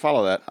how you can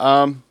follow that.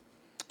 Lost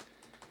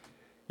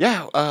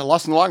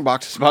in the Long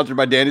Box is sponsored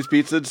by Danny's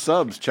Pizza and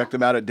Subs. Check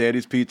them out at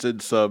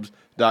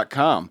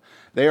dannyspizzaandsubs.com.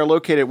 They are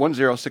located at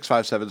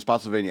 10657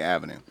 Spotsylvania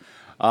Avenue.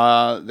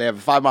 They have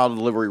a 5-mile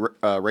delivery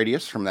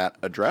radius from that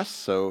address,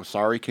 so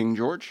sorry, King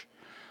George.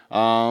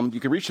 You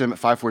can reach them at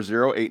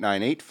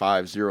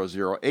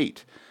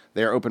 540-898-5008.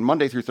 They are open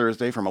Monday through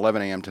Thursday from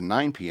 11 a.m. to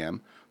 9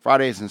 p.m.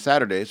 Fridays and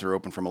Saturdays are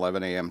open from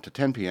 11 a.m. to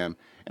 10 p.m.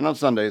 And on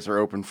Sundays are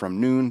open from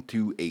noon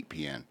to 8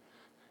 p.m.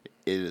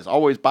 It is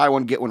always buy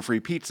one, get one free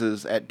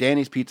pizzas at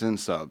Danny's Pizza and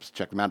Subs.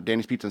 Check them out at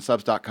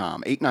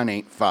dannyspizzaandsubs.com,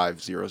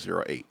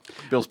 898-5008.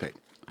 Bills paid.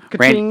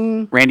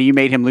 Randy, you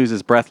made him lose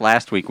his breath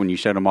last week when you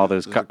showed him all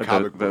those comic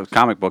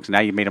comic books. Now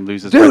you made him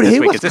lose his Dude, breath this he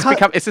week. was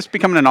Is this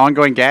becoming an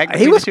ongoing gag? He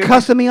between was the two of you?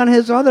 cussing me on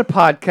his other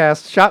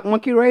podcast, Shot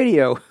Monkey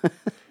Radio.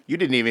 You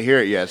didn't even hear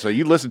it yet, so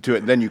you listen to it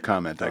and then you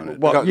comment on it.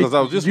 Well, Because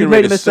I was just you getting made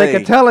ready a to mistake say-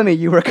 of telling me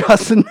you were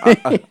cussing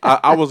me.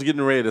 I was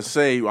getting ready to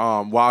say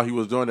while he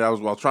was doing that, I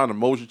was trying to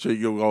motion to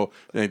you go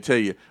and tell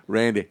you,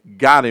 Randy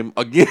got him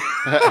again.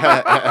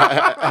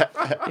 Yeah,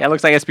 it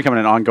looks like it's becoming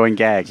an ongoing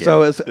gag. Yeah.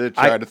 So it's They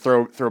tried to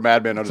throw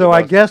Mad Men under the So bus.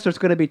 I guess there's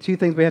going to be two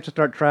things we have to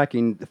start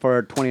tracking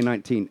for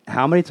 2019.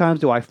 How many times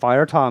do I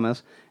fire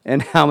Thomas,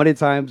 and how many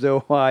times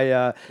do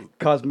I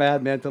cause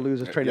Mad Men to lose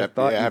his train of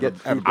thought? yeah, and have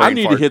get a- have a food brain I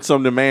need to fart. hit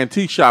some of the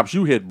antique shops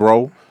you hit,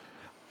 bro.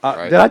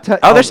 Did I tell?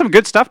 Oh, there's some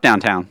good stuff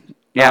downtown.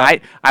 Yeah,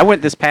 I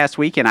went this past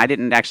week and I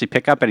didn't actually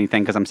pick up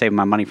anything because I'm saving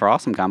my money for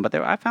AwesomeCon, but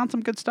I found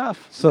some good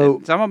stuff.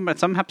 So-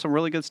 some have some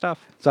really good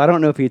stuff. So I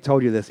don't know if he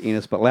told you this,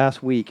 Enos, but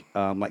last week,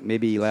 like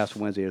maybe last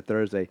Wednesday or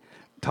Thursday,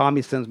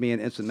 Tommy sends me an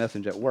instant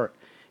message at work,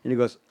 and he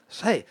goes,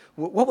 "Say,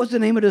 what was the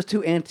name of those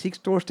two antique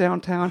stores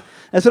downtown?"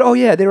 I said, "Oh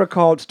yeah, they were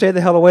called Stay the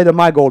Hell Away, they're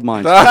my gold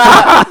mines."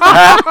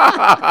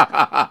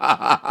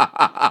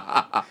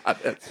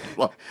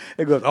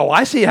 He goes, "Oh,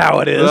 I see how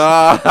it is."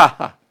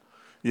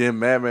 Yeah,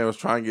 Madman was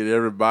trying to get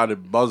everybody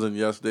buzzing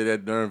yesterday.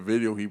 That darn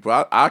video he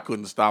put. I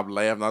couldn't stop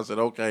laughing. I said,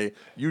 "Okay,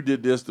 you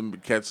did this to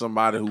catch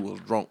somebody who was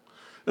drunk."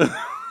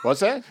 What's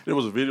that? There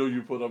was a video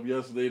you put up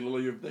yesterday. The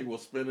little thing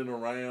was spinning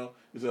around.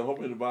 He said,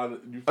 "Hope anybody."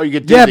 Oh, you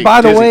get Yeah, dizzy.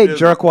 by the Dizzy. way,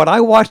 dizzy. jerkwad,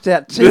 I watched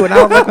that too, and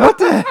I was like, "What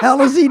the hell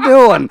is he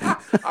doing?"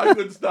 I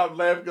couldn't stop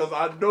laughing because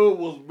I knew it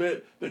was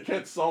meant to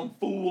catch some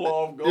fool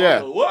off guard.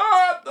 Yeah.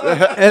 What?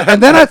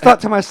 And then I thought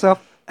to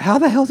myself, "How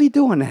the hell's he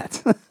doing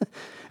that?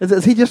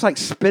 Is he just like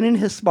spinning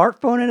his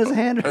smartphone in his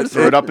hand?" Or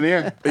Throw it up in the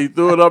air. He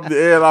threw it up in the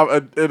air,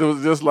 and it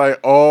was just like,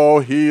 oh,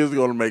 he is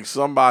going to make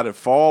somebody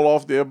fall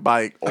off their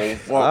bike. Oh,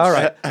 folks. All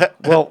right.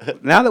 Well,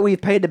 now that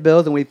we've paid the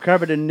bills and we've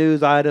covered the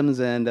news items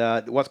and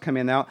what's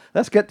coming out,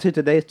 let's get to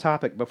today's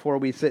topic before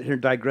we sit here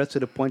and digress to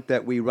the point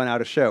that we run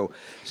out of show.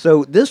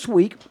 So this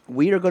week,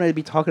 we are going to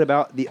be talking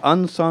about the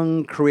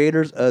unsung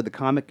creators of the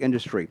comic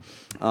industry.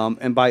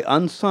 And by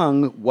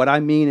unsung, what I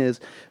mean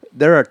is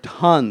there are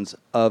tons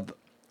of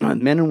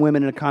men and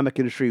women in the comic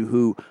industry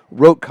who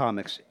wrote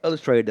comics,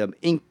 illustrated them,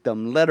 inked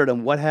them, lettered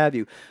them, what have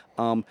you,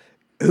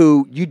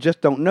 who you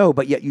just don't know,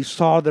 but yet you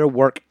saw their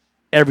work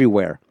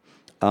everywhere.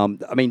 I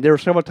mean, there are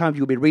several times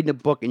you'll be reading a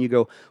book and you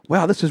go,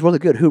 "Wow, this is really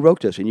good. Who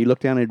wrote this?" And you look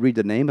down and read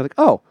the name, like,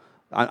 "Oh,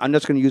 I'm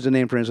just going to use the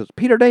name, for instance,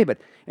 Peter David."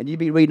 And you'd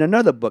be reading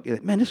another book. You're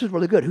like, "Man, this is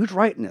really good. Who's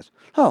writing this?"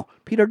 "Oh,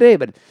 Peter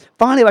David."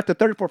 Finally, like the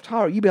 34th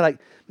Tower, you'd be like,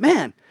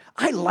 "Man,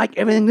 I like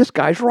everything this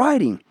guy's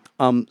writing."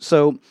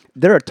 So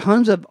there are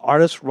tons of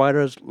artists,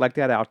 writers like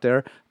that out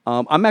there.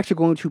 I'm actually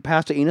going to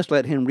pass to Enos,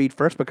 let him read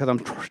first because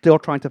I'm still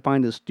trying to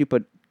find this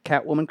stupid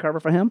Catwoman cover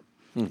for him.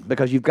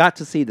 Because you've got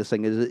to see this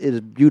thing. It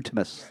is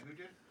beautiful.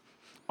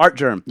 Art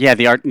Germ Yeah,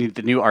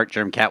 the new Art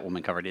Germ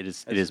Catwoman cover. It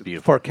is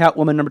beautiful. for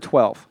Catwoman number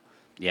 12.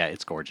 Yeah,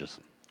 it's gorgeous.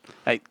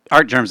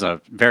 Art Germ's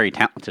a very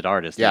talented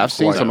artist. Yeah, I've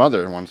seen Quite- some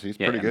other ones. He's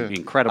yeah, pretty good.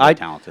 incredibly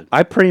talented.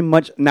 I pretty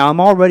much now I'm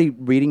already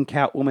reading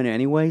Catwoman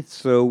anyway,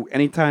 so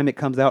anytime it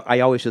comes out, I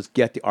always just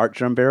get the Art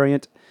Germ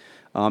variant.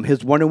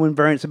 His Wonder Woman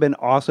variants have been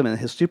awesome, and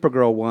his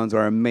Supergirl ones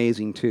are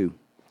amazing too.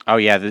 Oh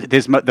yeah,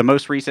 the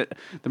most recent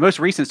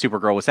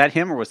Supergirl, was that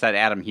him or was that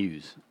Adam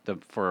Hughes?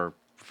 For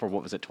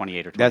what was it,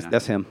 28 or 29?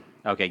 That's him.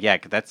 Okay, yeah,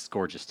 'cause that's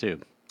gorgeous too.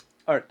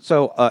 All right,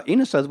 so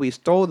Enos says we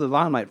stole the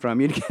limelight from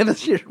you to give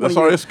us your. That's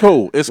all right. It's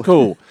cool. It's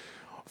cool.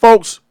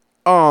 Folks,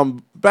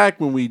 back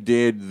when we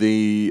did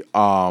the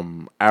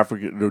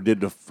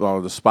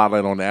the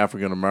spotlight on the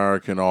African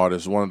American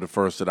artists, one of the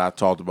first that I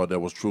talked about that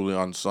was truly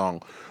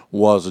unsung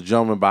was a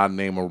gentleman by the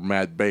name of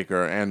Matt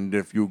Baker. And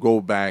if you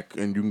go back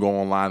and you can go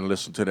online and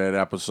listen to that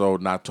episode,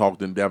 and I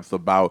talked in depth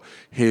about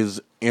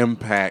his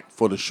impact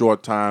for the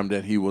short time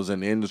that he was in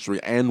the industry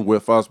and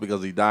with us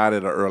because he died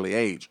at an early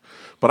age.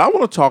 But I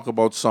want to talk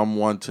about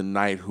someone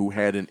tonight who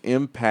had an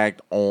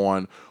impact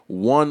on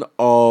one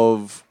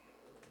of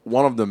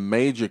the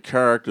major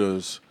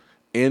characters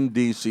in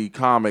DC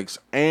Comics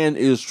and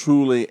is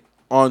truly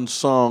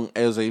unsung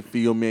as a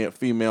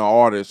female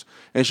artist,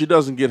 and she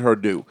doesn't get her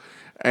due.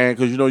 And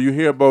because, you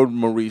hear about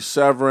Marie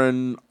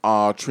Severin,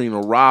 Trina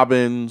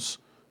Robbins,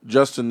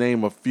 just to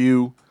name a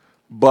few,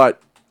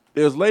 but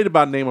there's a lady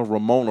by the name of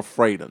Ramona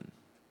Fradon.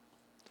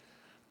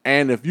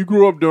 And if you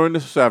grew up during the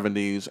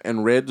 70s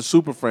and read the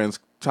Super Friends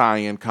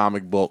tie-in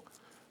comic book,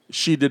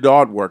 she did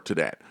artwork to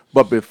that.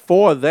 But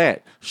before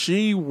that,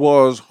 she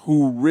was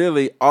who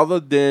really, other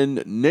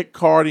than Nick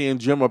Cardy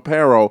and Jim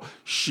Aparo,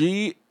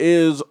 she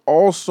is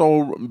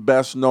also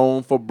best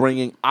known for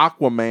bringing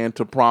Aquaman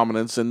to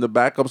prominence in the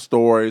backup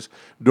stories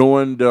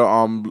during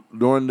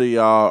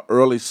the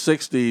early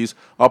 60s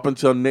up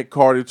until Nick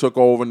Cardy took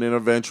over, and then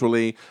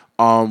eventually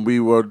we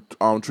were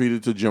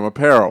treated to Jim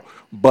Aparo.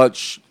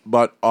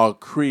 But a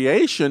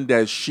creation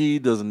that she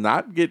does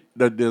not get,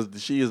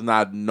 she is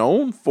not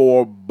known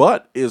for,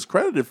 but is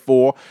credited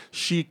for.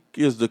 She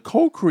is the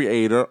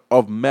co-creator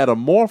of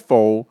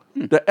Metamorpho,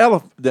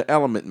 the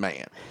Element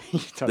Man.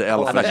 The I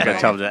Elephant thought you were Man. going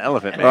to tell me the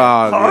Elephant Man.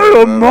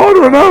 I am not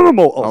an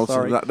animal. Oh,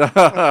 sorry.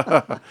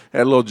 Had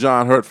a little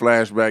John Hurt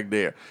flashback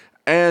there.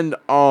 And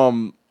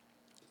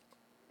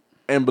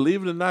And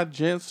believe it or not,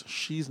 gents,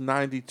 she's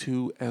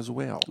 92 as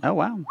well. Oh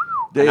wow.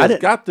 There's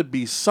got to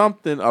be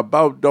something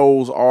about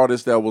those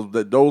artists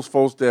those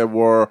folks that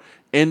were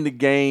in the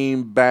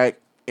game back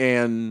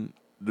in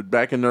the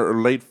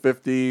late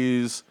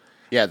 50s.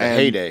 Yeah, the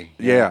heyday.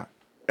 Yeah.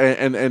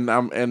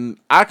 And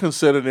I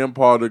consider them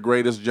part of the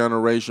greatest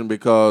generation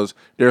because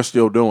they're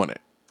still doing it.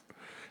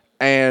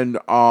 And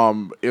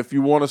if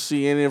you want to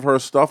see any of her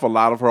stuff, a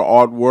lot of her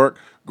artwork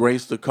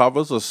graced the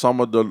covers of some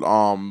of the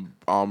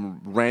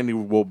Randy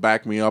will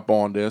back me up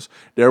on this.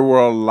 There were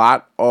a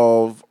lot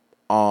of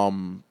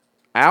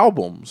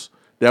albums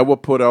that were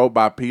put out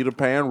by Peter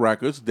Pan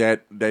Records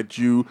that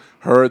you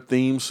heard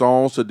theme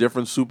songs to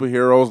different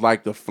superheroes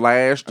like the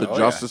Flash,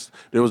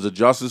 there was a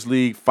Justice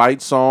League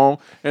fight song,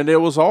 and there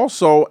was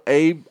also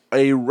a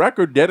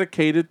record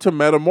dedicated to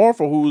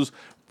Metamorpho, who's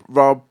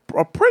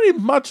pretty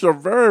much a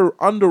very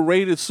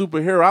underrated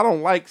superhero. I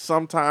don't like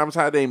sometimes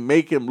how they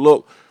make him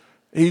look.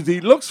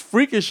 He looks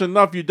freakish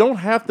enough. You don't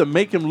have to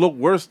make him look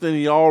worse than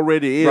he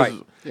already is. Right.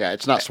 Yeah,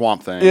 it's not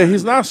Swamp Thing. Yeah,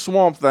 he's not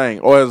Swamp Thing,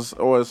 or as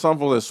some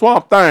folks say,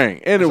 Swamp Thing.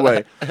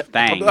 Anyway,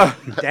 Thang.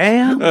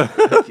 Damn.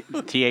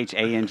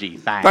 THANG.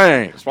 Thang.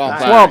 Thing.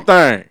 Swamp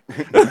Thing.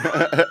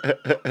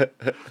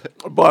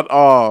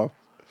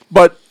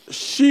 But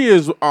she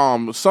is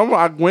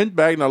I went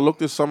back and I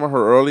looked at some of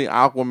her early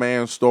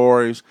Aquaman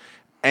stories,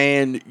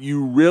 and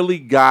you really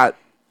got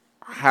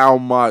how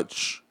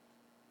much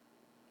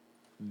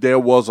there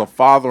was a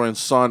father and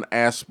son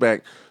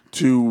aspect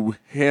to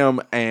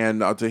him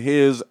and to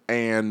his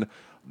and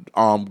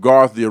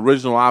Garth, the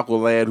original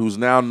Aqualad, who's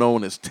now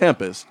known as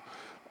Tempest.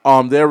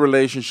 Their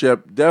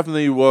relationship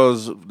definitely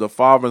was, the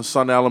father and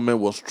son element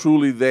was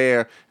truly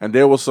there, and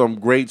there were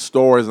some great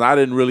stories. And I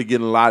didn't really get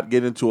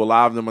into a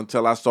lot of them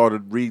until I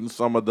started reading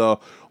some of the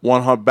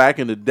 100 back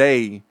in the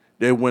day.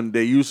 When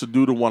they used to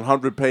do the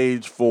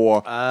 100-page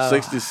for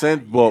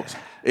 60-cent books.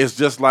 It's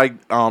just like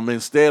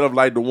instead of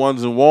like the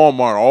ones in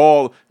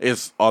Walmart,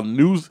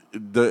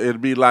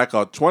 it'd be like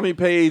a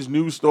 20-page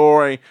news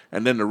story,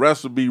 and then the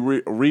rest would be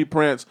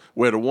reprints.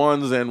 Where the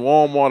ones in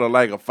Walmart are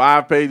like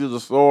 5 pages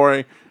of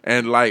story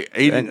and like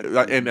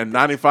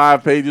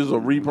 95 pages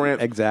of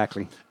reprint.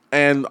 Exactly.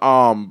 And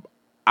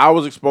I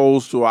was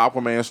exposed to an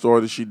Aquaman story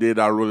that she did.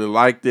 I really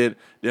liked it.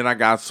 Then I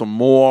got some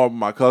more.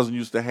 My cousin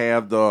used to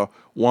have the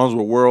ones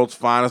with World's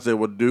Finest that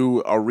would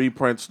do a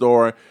reprint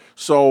story.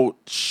 So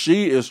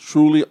she is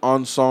truly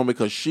unsung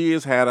because she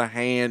has had a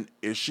hand.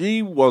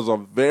 She was a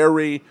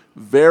very,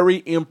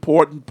 very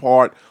important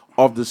part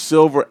of the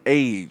silver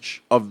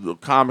age of the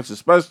comics,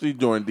 especially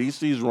during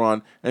DC's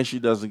run, and she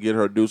doesn't get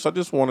her due. So I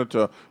just wanted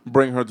to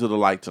bring her to the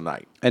light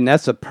tonight. And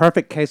that's a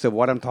perfect case of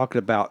what I'm talking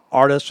about.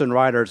 Artists and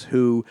writers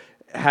who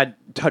had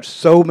touched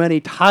so many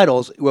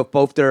titles with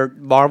both their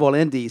Marvel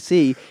and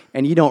DC,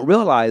 and you don't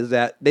realize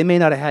that they may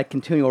not have had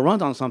continual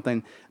runs on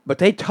something, but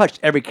they touched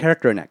every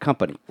character in that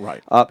company.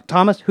 Right.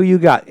 Thomas, who you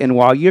got? And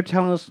while you're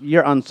telling us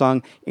you're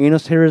unsung,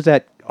 Enos, here is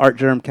that Art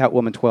Germ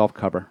Catwoman 12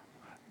 cover.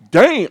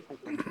 Damn!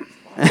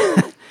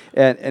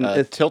 and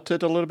it's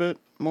tilted a little bit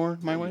more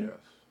my way.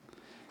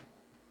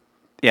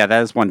 Yeah,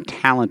 that is one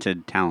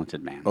talented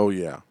man. Oh,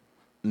 yeah.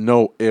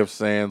 No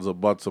ifs, ands, or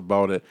buts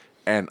about it.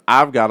 And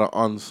I've got an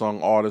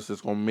unsung artist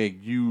that's going to make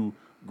you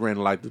grin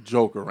like the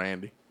Joker,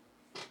 Randy.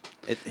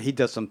 He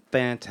does some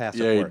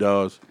fantastic work. Yeah, he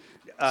does.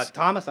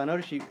 Thomas, I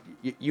noticed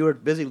you were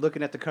busy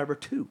looking at the cover,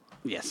 too.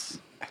 Yes.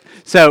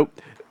 So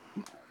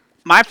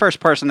my first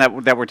person that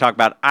we're talking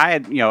about, I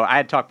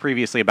had talked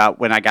previously about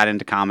when I got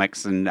into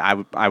comics, and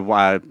I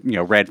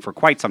read for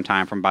quite some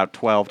time, from about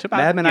 12 to about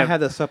Madman, I have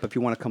this up if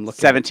you want to come look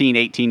 17,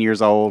 18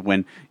 years old,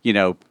 when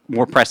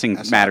more pressing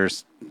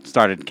matters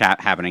started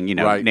happening,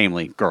 Right.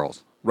 namely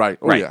girls. Right.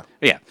 Oh, Right.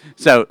 yeah.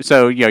 So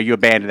you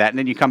abandon that, and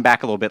then you come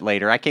back a little bit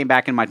later. I came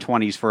back in my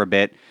 20s for a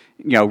bit,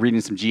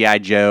 reading some G.I.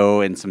 Joe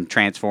and some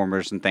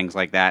Transformers and things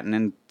like that, and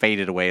then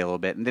faded away a little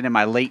bit. And then in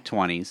my late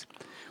 20s,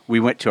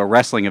 we went to a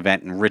wrestling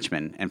event in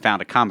Richmond and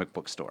found a comic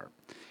book store.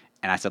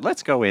 And I said,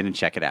 let's go in and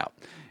check it out.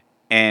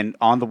 And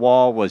on the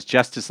wall was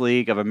Justice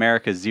League of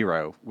America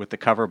 0 with the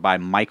cover by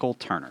Michael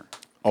Turner.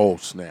 Oh,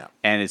 snap.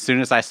 And as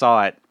soon as I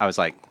saw it, I was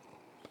like,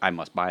 I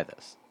must buy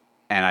this.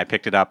 And I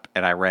picked it up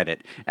and I read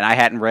it. And I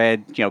hadn't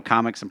read,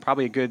 comics in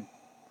probably a good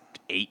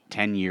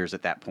 8-10 years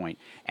at that point.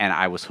 And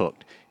I was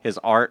hooked. His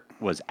art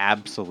was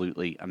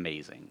absolutely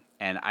amazing.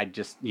 And I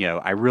just,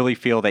 I really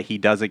feel that he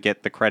doesn't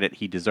get the credit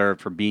he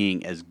deserved for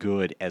being as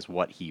good as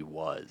what he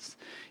was.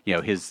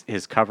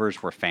 His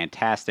covers were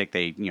fantastic.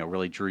 They,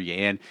 really drew you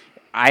in.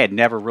 I had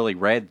never really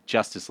read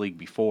Justice League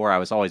before. I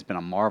was always been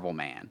a Marvel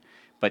man.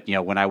 But,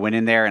 when I went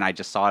in there and I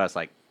just saw it, I was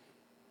like,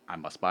 I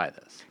must buy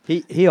this.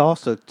 He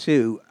also,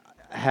 too,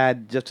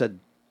 had just a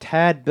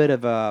tad bit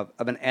of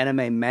an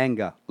anime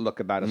manga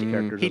look about his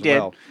characters He as did,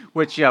 well.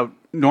 which,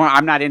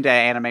 I'm not into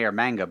anime or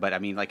manga, but I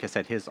mean, like I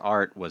said, his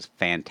art was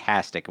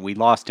fantastic, and we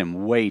lost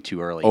him way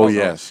too early. Oh, Also,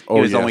 yes. he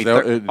Oh, was yes. only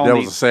That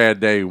was a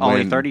sad day.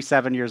 only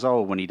 37 years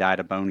old when he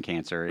died of bone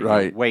cancer.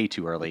 Right. Way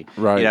too early.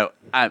 Right.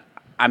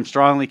 I'm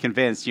strongly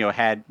convinced,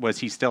 was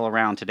he still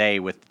around today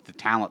with the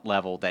talent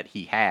level that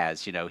he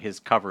has, his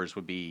covers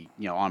would be,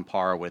 on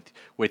par with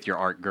your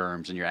Art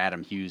Germs and your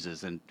Adam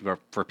Hugheses, and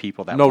for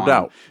people that No want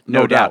doubt. him.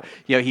 No No doubt.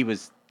 doubt. He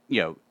was,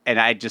 and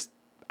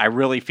I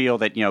really feel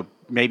that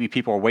maybe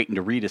people are waiting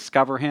to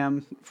rediscover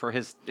him for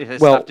his Well-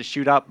 stuff to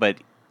shoot up, but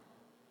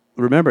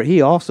Remember,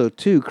 he also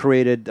too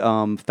created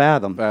Fathom.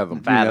 Fathom.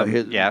 Fathom,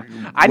 his- yeah.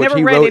 I which never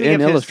he read wrote any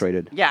and of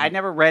illustrated. his. Yeah, I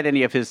never read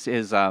any of his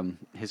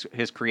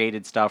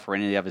created stuff or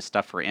any of his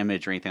stuff for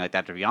Image or anything like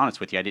that. To be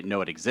honest with you, I didn't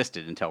know it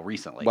existed until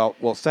recently.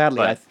 Well, sadly,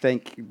 But- I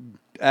think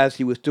as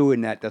he was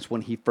doing that, that's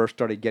when he first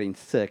started getting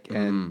sick,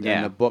 and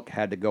Yeah. the book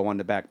had to go on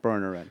the back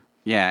burner. And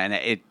yeah,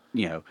 and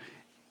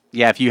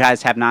yeah, if you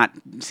guys have not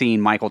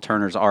seen Michael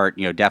Turner's art,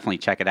 definitely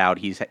check it out.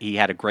 He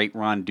had a great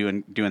run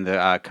doing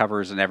the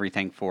covers and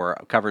everything for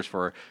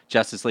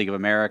Justice League of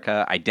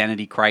America,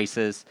 Identity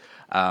Crisis,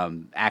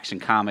 Action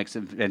Comics,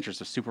 Adventures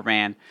of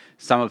Superman.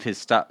 Some of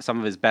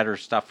his better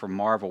stuff from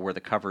Marvel were the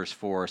covers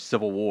for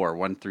Civil War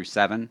 1 through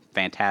 7.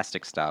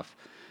 Fantastic stuff.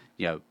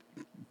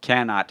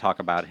 Cannot talk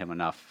about him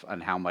enough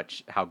and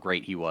how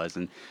great he was.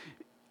 And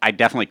I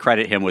definitely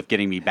credit him with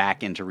getting me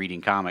back into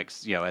reading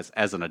comics,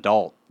 as an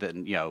adult.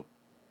 Then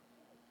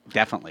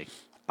definitely.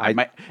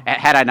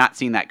 Had I not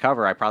seen that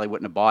cover, I probably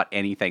wouldn't have bought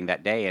anything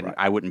that day, and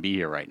I wouldn't be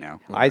here right now.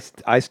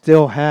 I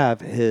still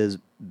have his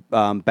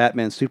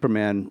Batman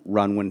Superman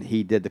run when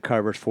he did the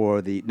covers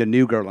for the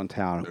New Girl in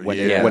Town when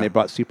Yeah. they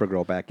brought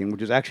Supergirl back in,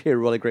 which is actually a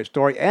really great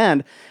story.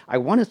 And I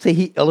want to say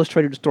he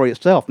illustrated the story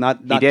itself,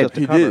 not did. just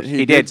the He covers.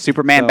 He did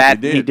Superman So-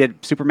 He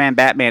did Superman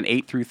Batman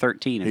 8 through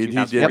 13. In He did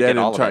 2014,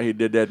 all of that. it. He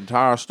did that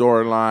entire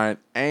storyline,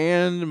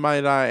 and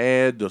might I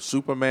add, the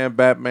Superman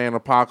Batman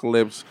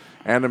Apocalypse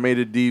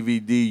animated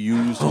DVD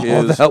used Oh,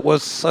 his. that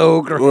was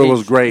so great. It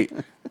was great.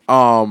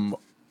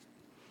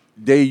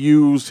 They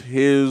used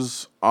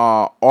his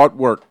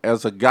artwork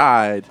as a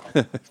guide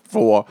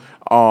for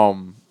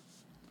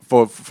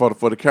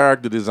the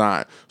character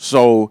design.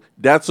 So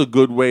that's a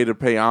good way to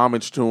pay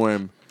homage to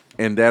him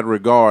in that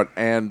regard.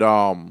 And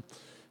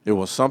it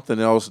was something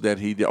else that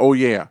he did. Oh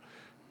yeah,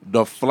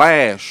 the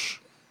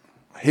Flash,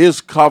 his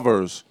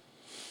covers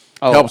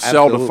helped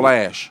sell the absolutely.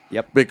 Flash.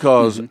 Yep.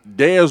 Because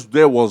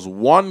there was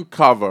one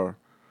cover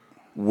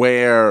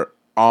where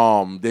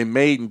they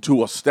made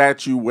into a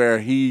statue where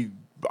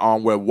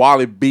where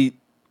Wally beat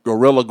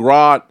Gorilla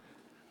Grodd.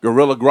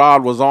 Gorilla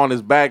Grodd was on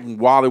his back and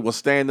Wally was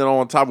standing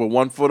on top with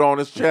 1 foot on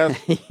his chest.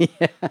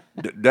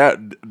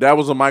 That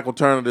was a Michael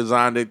Turner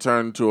design they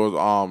turned into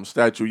a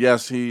statue.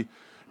 Yes,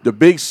 the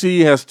Big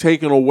C has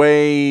taken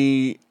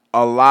away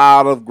a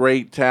lot of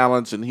great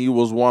talents, and he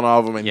was one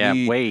of them. And Yeah,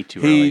 he, way too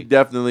he early.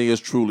 definitely is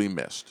truly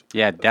missed.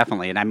 Yeah,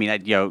 definitely. And I mean,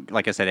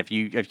 like I said, if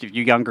you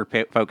younger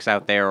folks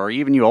out there, or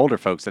even you older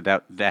folks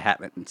that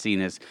haven't seen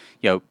his,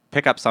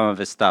 pick up some of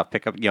his stuff.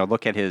 Pick up,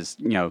 look at his,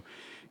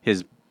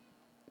 his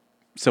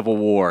Civil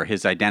War,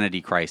 his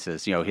Identity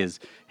Crisis,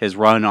 his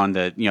run on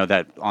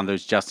on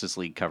those Justice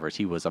League covers.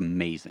 He was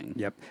amazing.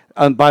 Yep.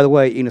 By the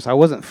way, Enos, I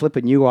wasn't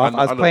flipping you off.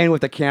 I was know. playing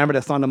with the camera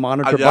that's on the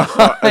monitor. That's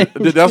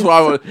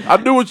why I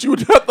knew what you.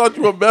 I thought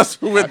you were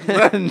messing with.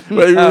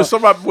 It was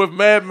somebody with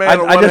Madman.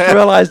 I just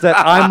realized that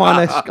I'm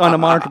on a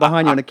monitor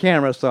behind you on the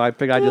camera, so I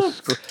figured I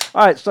just.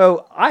 All right,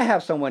 so I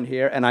have someone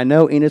here, and I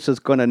know Enos is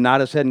going to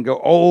nod his head and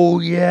go, "Oh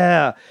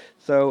yeah."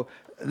 So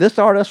this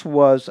artist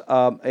was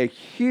a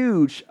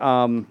huge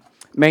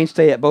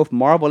mainstay at both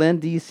Marvel and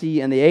DC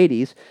in the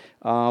 '80s.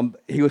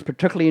 He was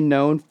particularly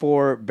known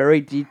for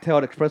very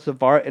detailed,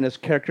 expressive art, and his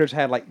characters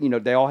had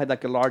they all had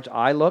like a large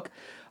eye look.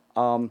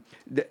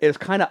 It's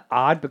kind of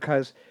odd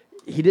because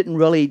he didn't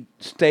really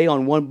stay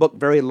on one book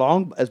very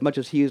long, as much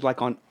as he was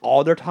like on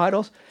all their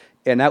titles,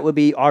 and that would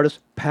be artist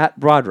Pat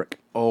Broderick.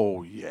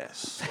 Oh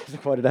yes.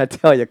 What did I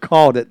tell you?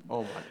 Called it.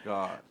 Oh my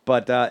God.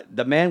 But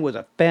the man was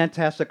a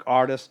fantastic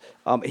artist.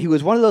 He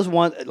was one of those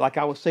ones, like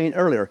I was saying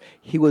earlier,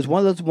 he was one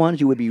of those ones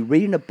you would be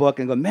reading a book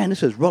and go, man,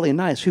 this is really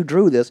nice. Who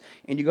drew this?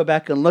 And you go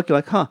back and look, you're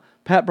like, huh,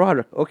 Pat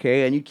Broderick.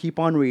 Okay, and you keep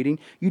on reading.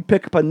 You'd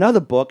pick up another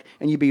book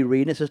and you'd be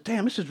reading. It says,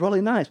 damn, this is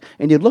really nice.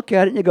 And you look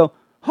at it and you go,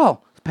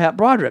 oh, it's Pat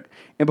Broderick.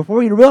 And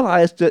before you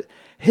realized that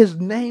his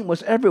name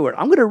was everywhere.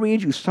 I'm going to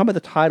read you some of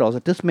the titles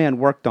that this man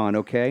worked on,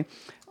 okay?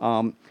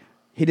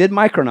 He did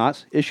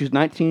Micronauts, issues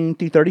 19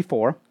 through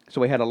 34,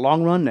 so he had a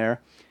long run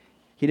there.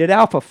 He did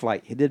Alpha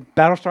Flight. He did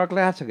Battlestar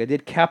Galactica. He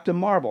did Captain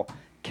Marvel,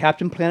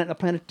 Captain Planet and the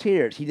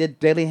Planeteers. He did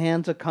Daily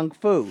Hands of Kung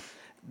Fu,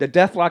 the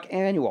Deathlock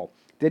Annual.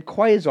 Did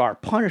Quasar,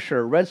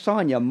 Punisher, Red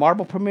Sonja,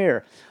 Marvel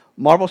Premiere,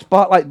 Marvel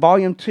Spotlight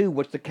Volume 2,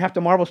 which the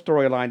Captain Marvel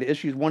storyline, the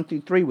issues 1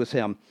 through 3 was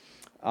him.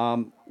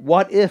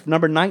 What If,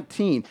 number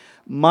 19.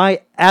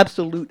 My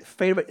absolute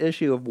favorite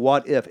issue of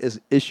What If is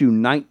issue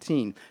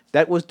 19.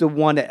 That was the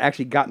one that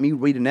actually got me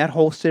reading that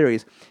whole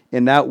series,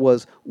 and that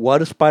was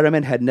What If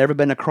Spider-Man had never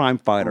been a crime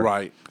fighter.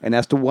 Right. And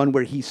that's the one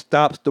where he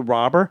stops the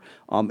robber.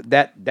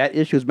 That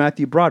issue is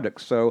Matthew Broderick.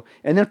 So,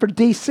 and then for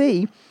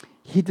DC,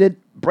 he did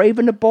Brave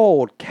and the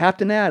Bold,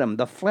 Captain Atom,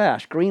 The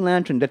Flash, Green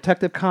Lantern,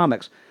 Detective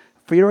Comics,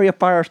 Fury of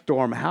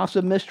Firestorm, House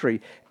of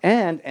Mystery,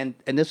 and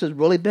this is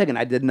really big, and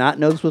I did not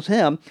know this was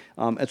him.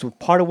 It's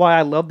part of why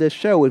I love this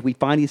show is we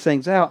find these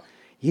things out.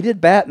 He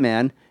did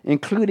Batman,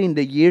 including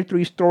the Year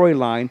 3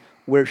 storyline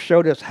where it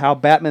showed us how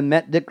Batman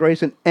met Dick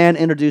Grayson and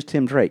introduced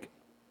Tim Drake.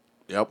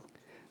 Yep.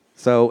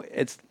 So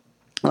it's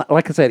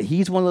like I said,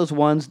 he's one of those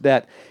ones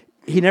that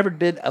he never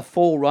did a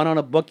full run on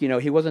a book. You know,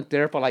 he wasn't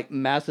there for like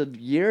massive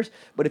years.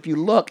 But if you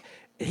look,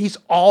 he's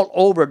all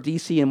over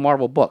DC and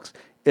Marvel books.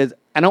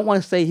 I don't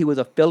want to say he was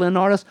a fill-in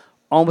artist,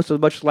 almost as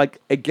much like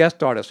a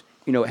guest artist.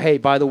 You know, hey,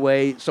 by the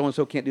way, so and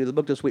so can't do the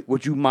book this week.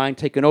 Would you mind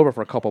taking over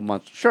for a couple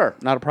months? Sure,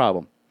 not a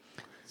problem.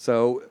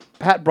 So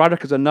Pat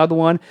Broderick is another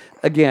one.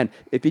 Again,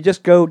 if you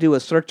just go do a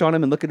search on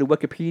him and look at the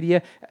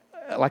Wikipedia,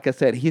 like I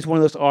said, he's one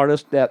of those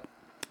artists that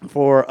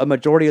for a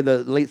majority of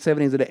the late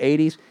 70s and the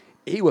 80s,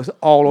 he was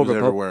all He over was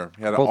everywhere.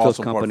 He had an both those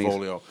awesome companies.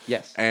 portfolio.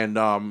 Yes. And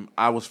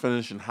I was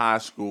finishing high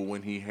school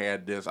when he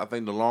had this. I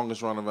think the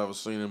longest run I've ever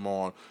seen him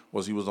on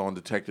was he was on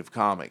Detective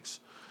Comics.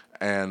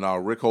 And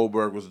Rick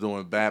Holberg was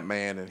doing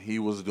Batman, and he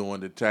was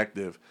doing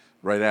Detective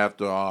right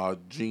after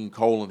Gene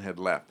Colan had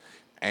left.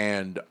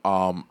 And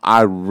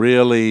I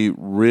really,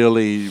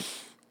 really,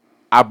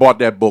 I bought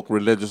that book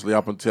religiously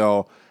up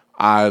until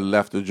I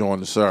left to join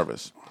the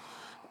service.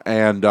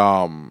 And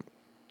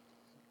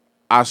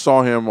I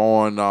saw him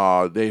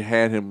on, they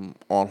had him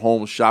on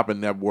Home Shopping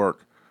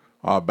Network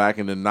back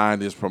in the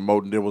 90s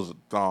promoting,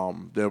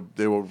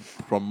 they were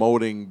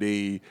promoting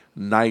the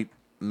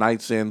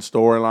Night's End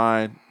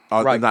storyline.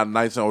 Right. Not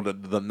Night's End,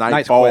 the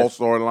Nightfall Quest.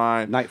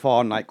 storyline.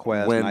 Nightfall, Night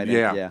Quest, Night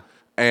End, yeah.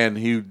 And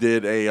he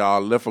did a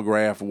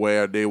lithograph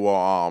where they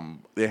were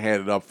they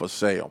had it up for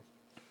sale.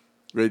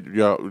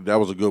 That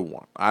was a good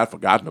one. I'd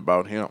forgotten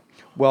about him.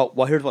 Well,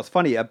 here's what's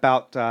funny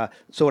about,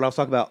 so when I was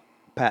talking about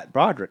Pat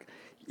Broderick,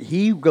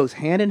 he goes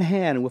hand in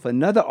hand with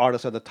another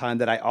artist of the time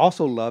that I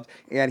also loved,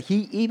 and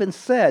he even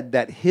said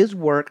that his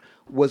work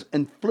was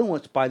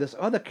influenced by this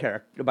other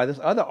character, by this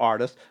other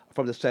artist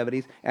from the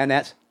 70s, and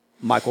that's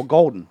Michael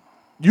Golden.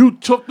 You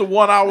took the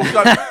one I was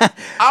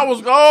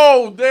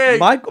dang.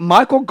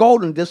 Michael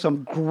Golden did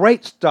some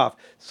great stuff.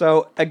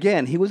 So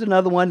again, he was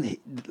another one.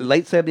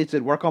 Late 70s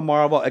did work on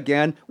Marvel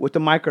again with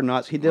the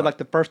Micronauts. He did like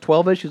the first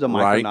 12 issues of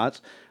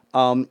Micronauts.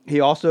 He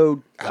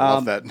also I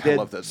love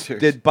that series.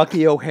 did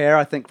Bucky O'Hare,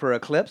 I think, for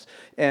Eclipse.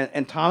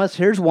 And Thomas,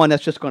 here's one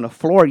that's just going to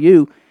floor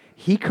you.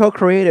 He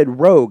co-created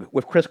Rogue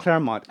with Chris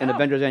Claremont in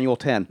Avengers Annual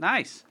 10.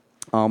 Nice.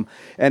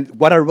 And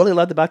what I really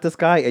loved about this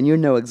guy, and you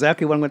know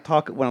exactly what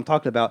I'm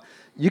talking about,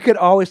 you could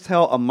always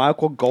tell a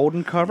Michael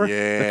Golden cover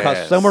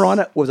because somewhere on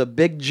it was a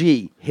big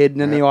G hidden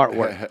in the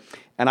artwork.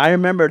 And I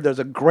remember there's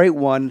a great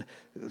one.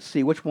 Let's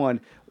see which one.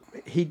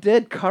 He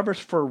did covers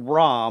for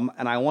ROM,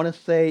 and I want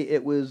to say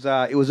it was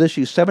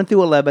issue 7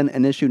 through 11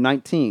 and issue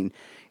 19.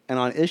 And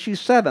on issue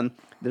 7,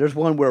 there's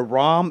one where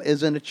Rom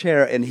is in a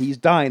chair and he's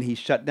dying. He's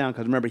shut down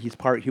because remember he's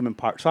part human,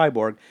 part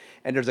cyborg.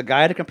 And there's a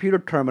guy at a computer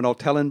terminal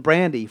telling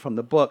Brandy from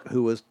the book,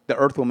 who was the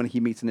Earthwoman he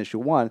meets in issue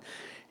 1,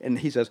 and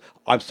he says,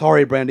 "I'm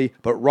sorry, Brandy,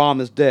 but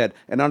Rom is dead."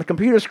 And on the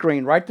computer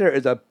screen right there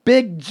is a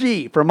big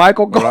G for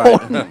Michael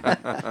Golden. Right.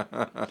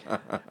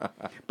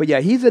 But yeah,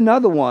 he's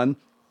another one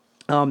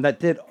that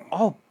did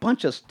a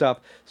bunch of stuff.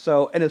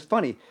 So, and it's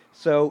funny.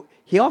 So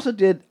he also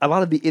did a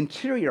lot of the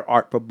interior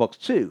art for books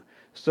too.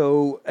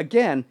 So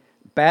again,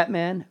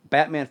 Batman,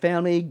 Batman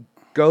Family,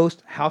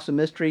 Ghost, House of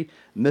Mystery,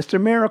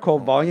 Mr. Miracle,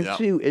 Volume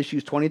 2,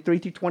 issues 23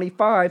 through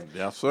 25.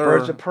 Yes, sir.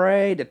 Birds of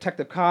Prey,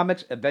 Detective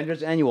Comics,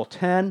 Avengers Annual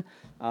 10,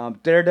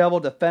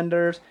 Daredevil,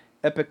 Defenders,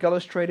 Epic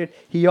Illustrated.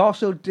 He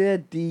also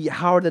did the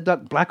Howard the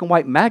Duck Black and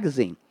White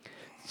magazine.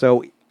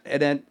 So,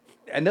 and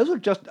those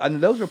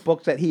are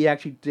books that he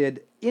actually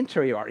did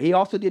interior art. He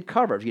also did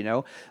covers, you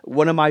know.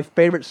 One of my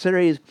favorite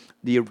series,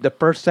 the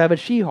first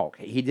Savage She-Hulk.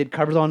 He did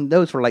covers on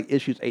those for like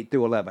issues 8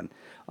 through 11.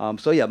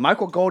 So yeah,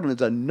 Michael Golden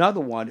is another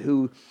one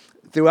who,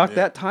 throughout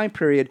that time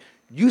period,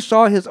 you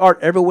saw his art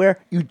everywhere.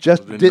 You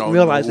just didn't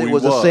realize it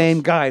was the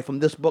same guy from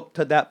this book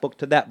to that book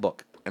to that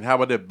book. And how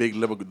about that big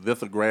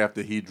lithograph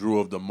that he drew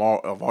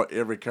of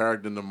every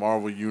character in the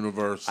Marvel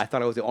universe? I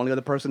thought I was the only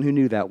other person who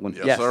knew that one.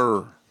 Yes,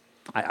 sir.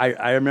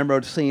 I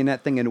remember seeing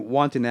that thing and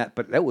wanting that,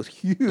 but that was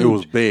huge. It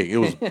was big. It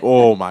was,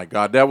 oh my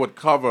God. That would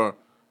cover,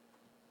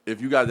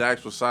 if you got the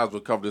actual size,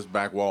 would cover this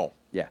back wall.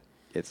 Yeah.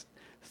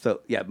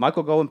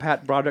 Michael Golden,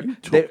 Pat Broderick. You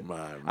took mine,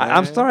 man.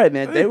 I'm sorry,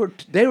 man. They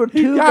were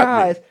two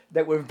guys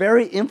that were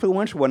very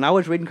influential when I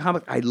was reading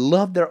comics. I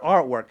loved their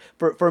artwork.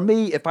 For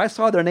me, if I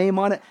saw their name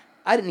on it,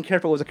 I didn't care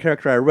if it was a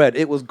character I read.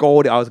 It was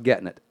gold. I was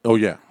getting it. Oh,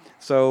 yeah.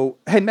 So,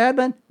 hey,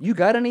 Madman, you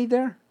got any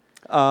there?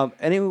 I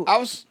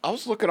was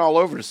looking all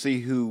over to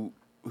see who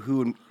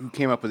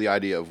came up with the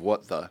idea of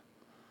What the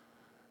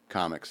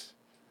comics.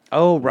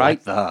 Oh,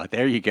 right.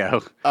 There you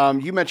go.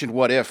 You mentioned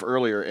What If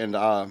earlier, and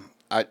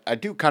I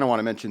do kind of want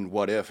to mention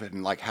What If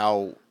and like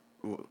how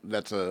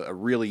that's a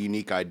really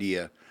unique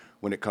idea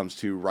when it comes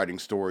to writing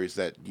stories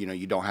that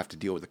you don't have to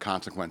deal with the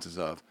consequences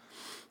of.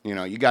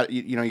 You got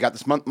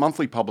this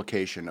monthly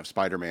publication of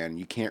Spider-Man.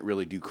 You can't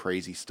really do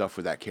crazy stuff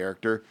with that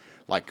character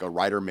like a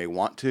writer may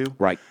want to.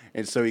 Right.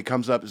 And so he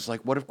comes up, it's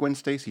like, what if Gwen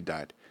Stacy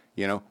died?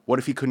 What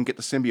if he couldn't get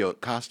the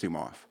symbiote costume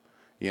off?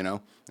 you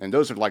know? And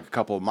those are like a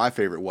couple of my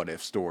favorite what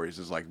if stories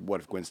is like,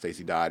 what if Gwen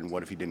Stacy died and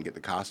what if he didn't get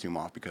the costume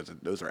off, because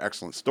those are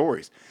excellent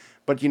stories.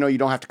 But, you know, you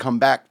don't have to come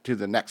back to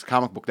the next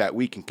comic book that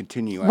week and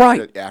continue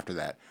after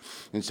that.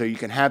 And so you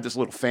can have this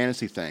little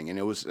fantasy thing. And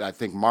it was, I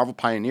think Marvel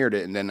pioneered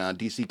it, and then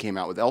DC came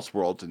out with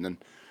Elseworlds, and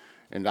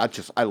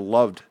I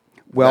loved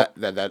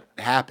that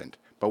happened.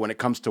 But when it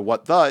comes to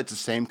it's the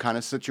same kind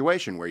of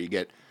situation where you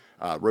get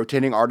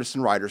rotating artists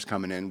and writers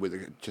coming in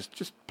with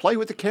just play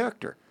with the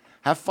character,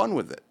 have fun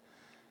with it,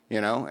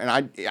 you know. And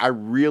I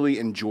really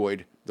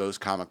enjoyed those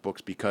comic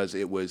books because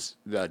it was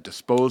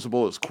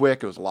disposable, it was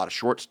quick, it was a lot of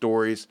short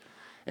stories,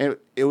 and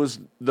it was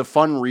the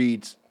fun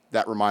reads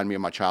that remind me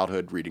of my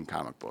childhood reading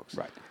comic books.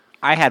 Right.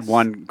 I had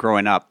one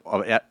growing up,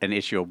 an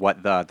issue of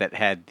that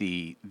had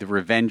the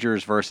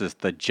Revengers versus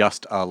the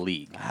Just a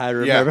League. I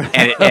remember.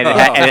 And it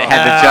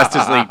had the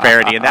Justice League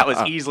parody, and that was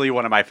easily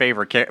one of my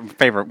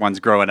favorite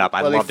ones growing up.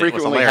 I loved it. It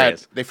was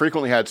hilarious. They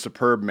frequently had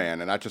Superb Man,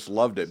 and I just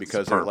loved it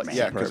because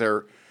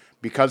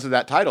because of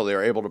that title, they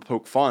were able to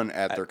poke fun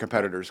at their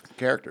competitors'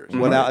 characters.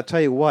 Well, now, I'll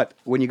tell you what.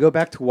 When you go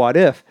back to What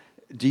If,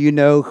 do you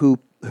know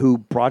who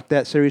brought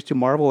that series to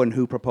Marvel and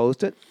who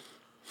proposed it?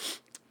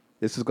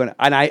 This is gonna,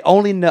 and I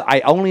only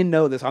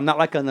know this. I'm not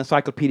like an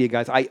encyclopedia,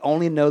 guys. I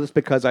only know this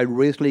because I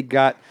recently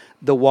got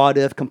the What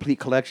If Complete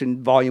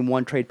Collection Volume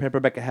 1 trade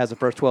paperback. It has the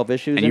first 12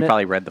 issues. And you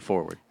probably read the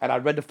foreword. And I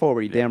read the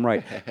foreword. You're damn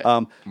right.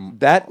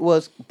 That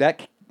was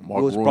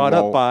brought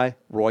up by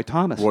Roy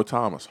Thomas. Roy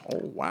Thomas. Oh,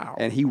 wow.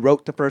 And he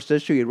wrote the first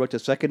issue, he wrote the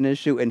second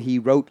issue, and he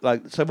wrote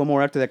like several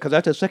more after that. Because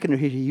after the second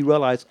issue, he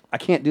realized, I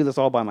can't do this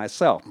all by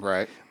myself.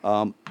 Right.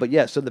 But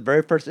yeah, so the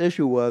very first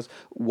issue was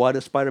what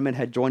if Spider-Man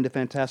had joined the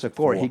Fantastic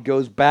Four. He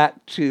goes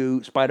back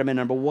to Spider-Man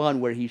 #1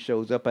 where he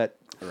shows up at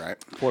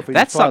Fort Freedom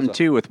That's Plaza. something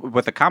too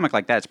with a comic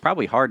like that. It's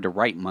probably hard to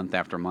write month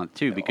after month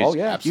too, because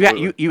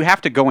absolutely. you have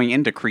to, going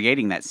into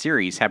creating that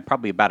series, have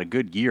probably about a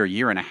good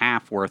year and a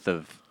half worth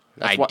of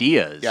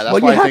ideas. That's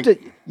why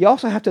you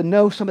also have to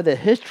know some of the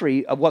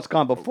history of what's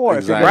gone before.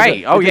 Exactly. Right.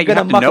 You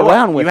have to know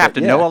around with you have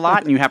to it. know a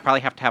lot, and you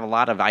probably have to have a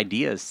lot of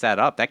ideas set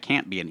up. That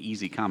can't be an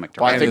easy comic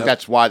to Well, write. I think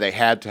that's why they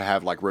had to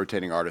have like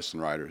rotating artists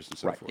and writers and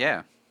so forth.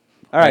 Yeah.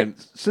 All right.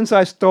 Since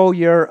I stole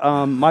your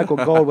Michael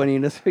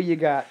Goldwyn, who you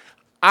got?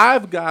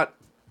 I've got,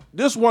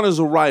 this one is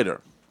a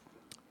writer.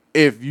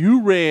 If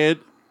you read,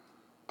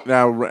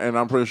 now, and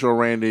I'm pretty sure,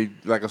 Randy,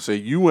 like I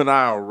said, you and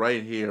I are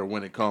right here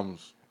when it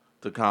comes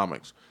to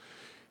comics.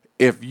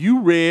 If you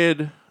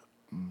read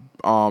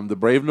The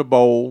Brave and the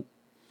Bold,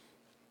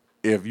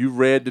 if you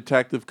read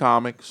Detective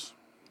Comics,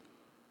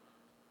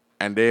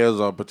 and there's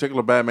a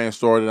particular Batman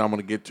story that I'm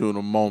going to get to in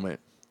a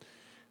moment,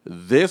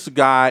 this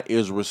guy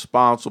is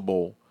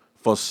responsible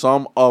for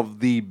some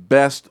of the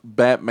best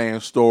Batman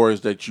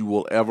stories that you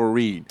will ever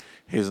read.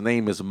 His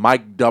name is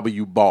Mike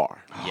W.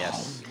 Barr.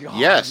 Yes. Oh,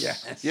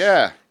 Yes.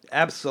 Yeah.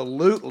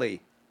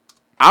 Absolutely.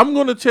 I'm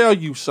going to tell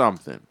you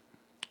something.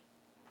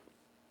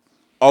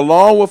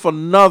 Along with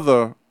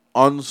another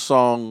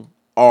unsung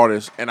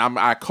artist, and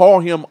I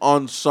call him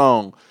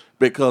unsung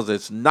because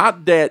it's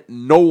not that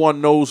no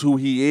one knows who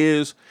he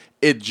is.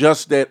 It's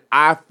just that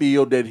I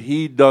feel that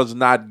he does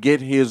not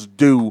get his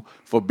due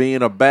for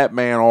being a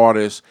Batman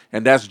artist,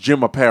 and that's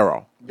Jim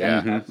Aparo.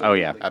 Yeah. Mm-hmm. Oh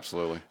yeah.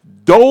 Absolutely.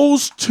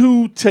 Those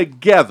two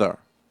together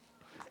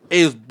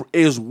is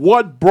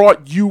what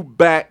brought you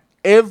back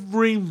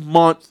every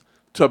month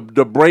to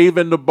The Brave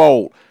and the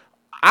Bold.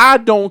 I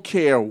don't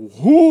care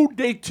who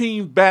they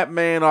teamed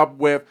Batman up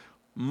with.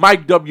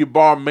 Mike W.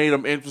 Barr made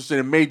them interested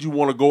and made you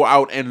want to go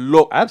out and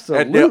look at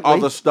their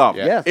other stuff.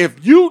 Yes.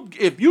 If you,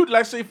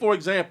 let's say, for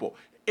example,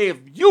 if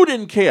you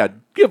didn't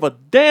give a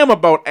damn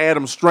about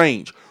Adam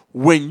Strange,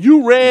 when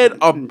you read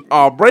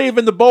a Brave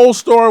and the Bold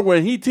story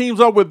where he teams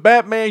up with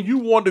Batman, you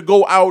wanted to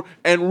go out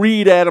and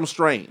read Adam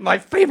Strange. My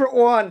favorite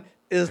one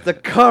is the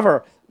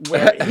cover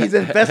where he's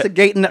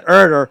investigating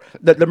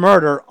the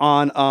murder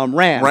on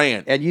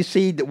Rand. And you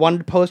see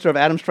one poster of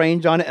Adam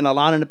Strange on it and a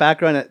line in the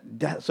background.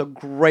 That's a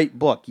great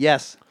book.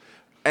 Yes.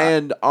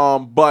 And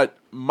but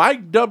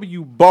Mike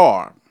W.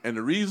 Barr, and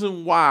the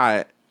reason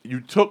why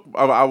you took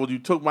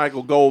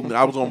Michael Golden,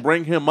 I was gonna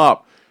bring him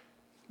up.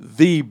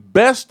 The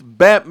best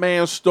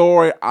Batman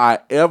story I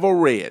ever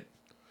read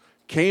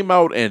came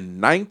out in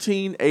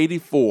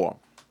 1984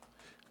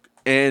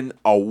 in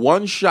a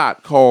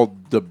one-shot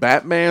called The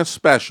Batman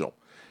Special.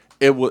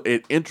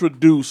 It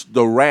introduced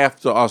the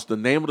Wrath to us. The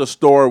name of the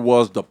story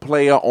was The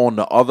Player on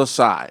the Other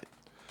Side.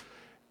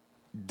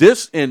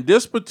 In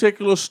this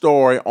particular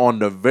story, on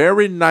the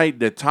very night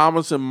that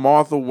Thomas and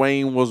Martha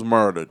Wayne was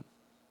murdered,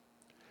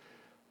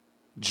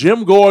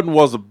 Jim Gordon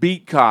was a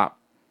beat cop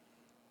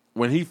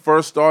when he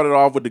first started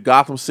off with the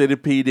Gotham City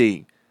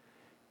PD.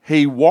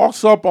 He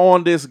walks up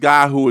on this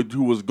guy who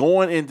was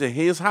going into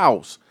his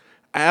house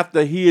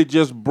after he had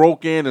just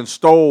broke in and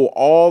stole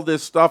all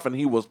this stuff, and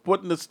he was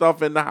putting the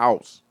stuff in the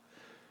house.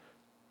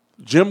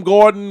 Jim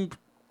Gordon,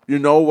 you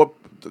know what?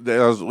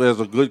 There's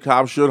a good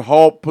cop should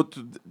halt. Put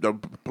the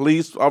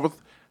police officer.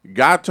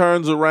 Guy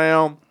turns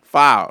around,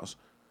 fires.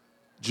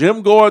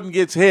 Jim Gordon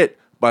gets hit,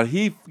 but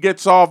he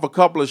gets off a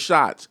couple of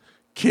shots.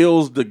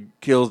 kills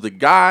the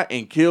guy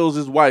and kills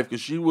his wife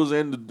because she was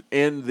in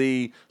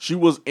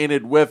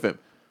it with him.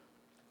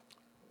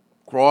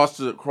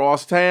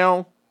 Cross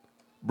town,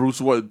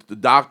 the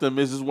doctor and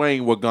Mrs.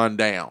 Wayne were gunned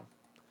down.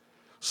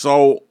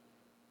 So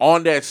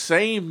on that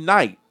same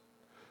night,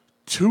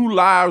 2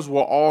 lives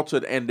were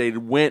altered and they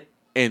went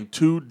in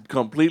 2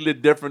 completely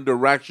different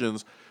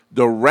directions.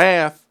 The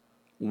Wrath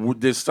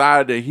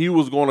decided that he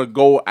was going to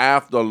go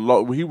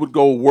he would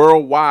go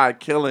worldwide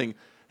killing.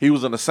 He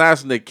was an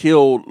assassin that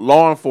killed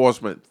law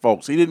enforcement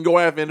folks. He didn't go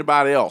after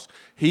anybody else.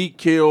 He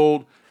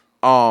killed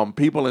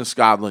people in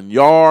Scotland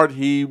Yard.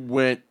 He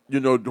went,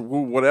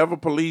 whatever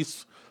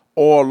police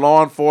or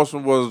law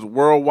enforcement was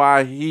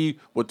worldwide, he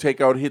would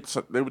take out hits.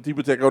 He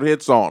would take out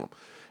hits on them.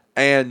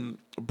 And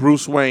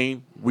Bruce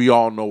Wayne, we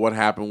all know what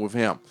happened with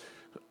him.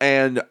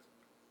 And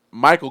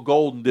Michael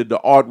Golden did the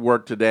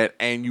artwork to that.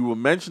 And you were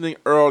mentioning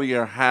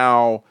earlier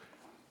how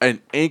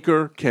an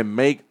inker can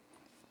make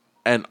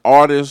an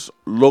artist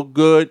look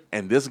good,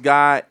 and this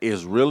guy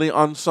is really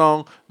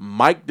unsung.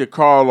 Mike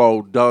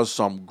DiCarlo does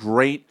some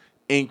great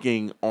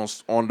inking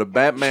on the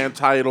Batman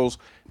titles,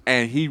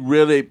 and he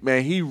really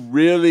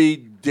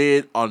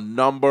did a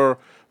number.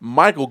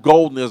 Michael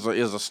Golden is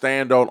a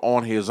standout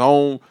on his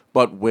own,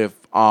 but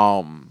with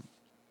Mike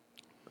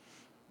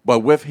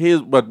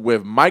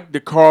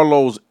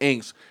DiCarlo's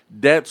inks,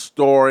 that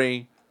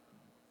story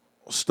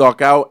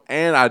stuck out.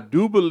 And I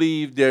do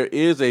believe there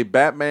is a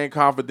Batman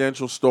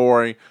Confidential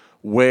story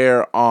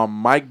where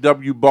Mike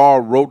W.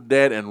 Barr wrote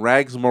that, and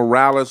Rags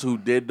Morales, who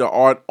did the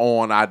art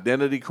on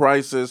Identity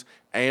Crisis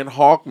and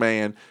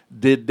Hawkman,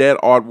 did that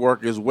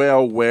artwork as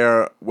well,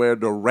 where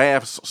the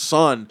Wrath's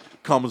son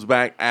comes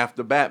back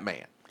after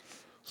Batman.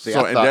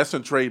 And that's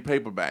in trade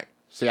paperback.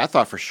 See, I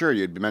thought for sure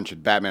you'd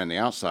mentioned Batman and the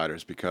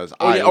Outsiders because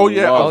I was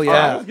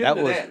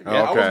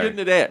getting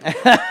to that.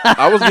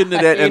 I was getting to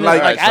that, and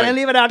I didn't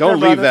leave it out. Don't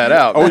leave that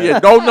out. Oh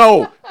yeah, don't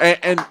know.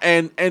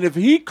 And if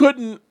he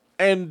couldn't,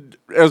 and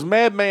as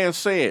Madman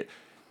said,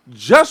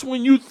 just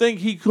when you think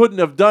he couldn't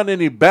have done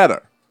any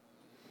better,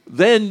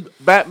 then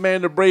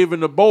Batman the Brave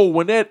and the Bold,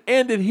 when that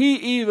ended, he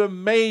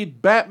even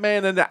made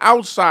Batman and the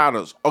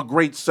Outsiders a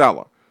great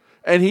seller.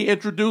 And he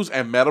introduced,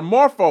 and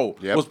Metamorpho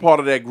was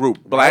part of that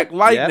group. Black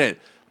Lightning,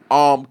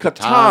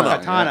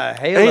 Katana,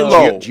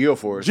 Halo,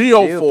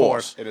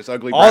 Geoforce, and its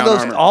ugly brown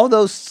armor. All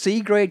those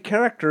C grade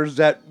characters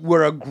that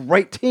were a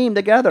great team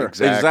together.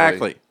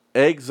 Exactly.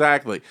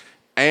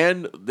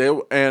 And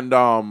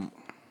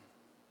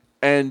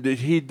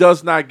he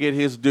does not get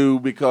his due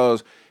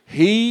because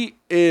he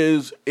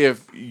is.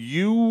 If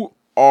you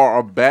are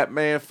a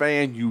Batman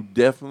fan, you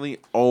definitely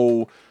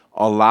owe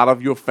a lot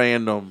of your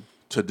fandom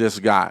to this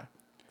guy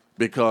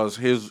because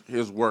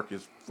his work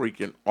is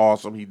freaking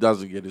awesome. He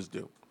doesn't get his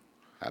due.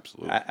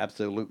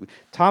 Absolutely.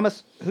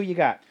 Thomas, who you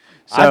got?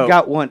 So, I've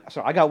got one.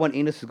 So I got one.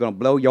 Enos is going to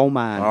blow your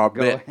mind.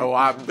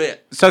 I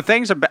bet. So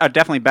things are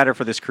definitely better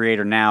for this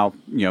creator now.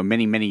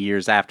 Many many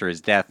years after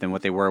his death than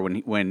what they were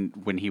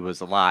when he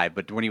was alive.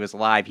 But when he was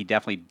alive, he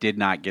definitely did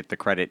not get the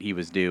credit he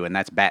was due, and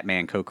that's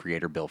Batman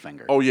co-creator Bill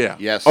Finger. Oh yeah.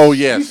 Yes. Oh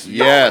yes.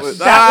 Yes.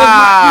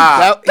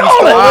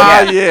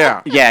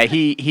 Yeah. Yeah.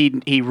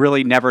 He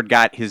really never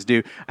got his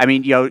due. I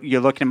mean,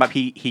 you're looking him up.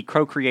 He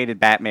co-created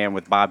Batman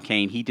with Bob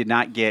Kane. He did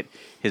not get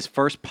his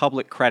first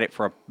public credit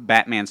for a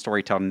Batman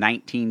story till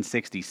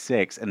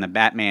 1966 in the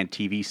Batman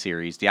TV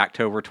series, the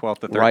October 12th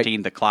to 13th,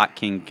 right. The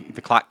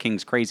Clock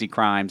King's Crazy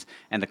Crimes,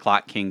 and the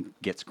Clock King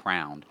Gets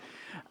Crowned.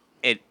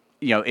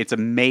 It's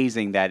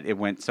amazing that it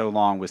went so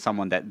long with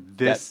someone that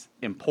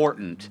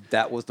important.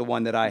 That was the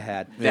one that I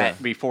had.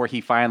 Before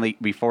he finally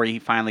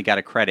got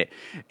a credit,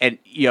 and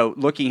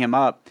looking him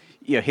up.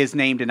 His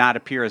name did not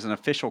appear as an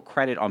official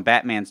credit on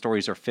Batman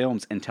stories or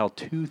films until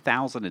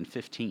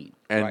 2015.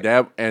 And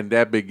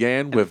that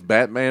began with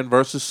Batman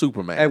versus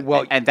Superman.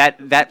 And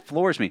that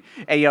floors me.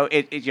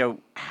 And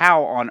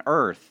how on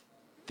earth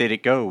did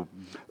it go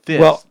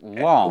this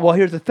long? Well,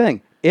 here's the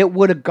thing. It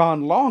would have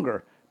gone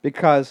longer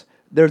because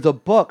there's a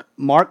book.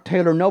 Mark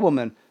Taylor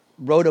Nobleman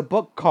wrote a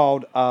book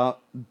called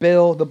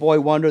Bill the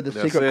Boy Wonder, the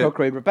Secret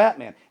Co-Creator of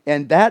Batman.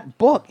 And that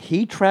book,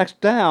 he tracks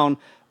down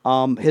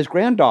his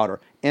granddaughter.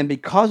 And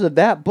because of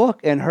that book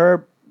and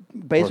her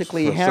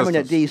basically hammering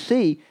at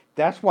DC,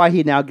 that's why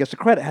he now gets the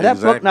credit. Had that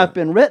book not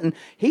been written,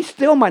 he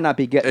still might not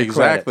be getting the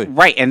credit.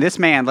 Right, and this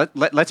man,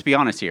 let's be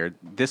honest here,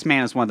 this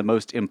man is one of the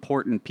most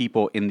important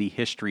people in the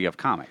history of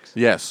comics.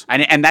 Yes.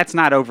 And that's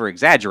not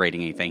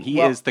over-exaggerating anything.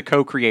 He is the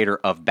co-creator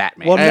of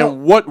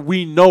Batman. What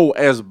we know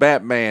as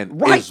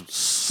Batman is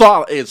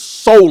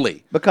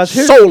solely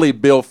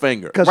Bill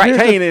Finger. Kane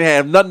didn't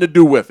have nothing to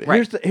do with it.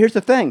 Here's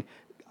the thing.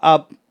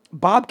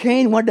 Bob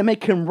Kane wanted to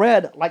make him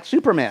red like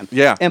Superman.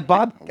 Yeah. And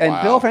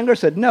Bill Finger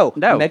said, no,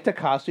 make the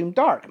costume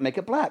dark, make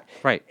it black.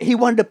 Right. He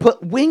wanted to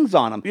put wings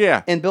on him.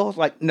 Yeah. And Bill was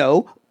like,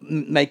 no,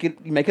 make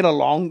it a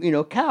long,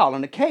 cowl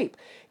and a cape.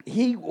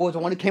 he was the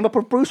one who came up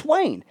with Bruce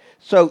Wayne.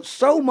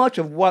 So much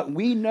of what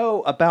we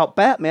know about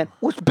Batman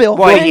was Bill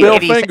Well, Finger. he- Bill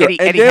and he- Finger. and he-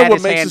 And and he then had what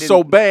his makes hand it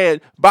so in-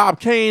 bad, Bob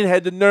Kane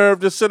had the nerve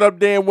to sit up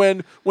there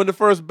when the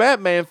first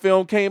Batman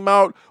film came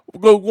out,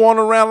 going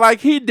around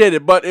like he did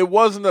it. But it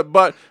wasn't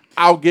but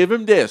I'll give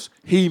him this.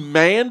 He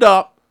manned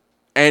up.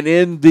 And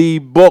in the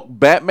book,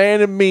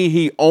 Batman and Me,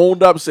 he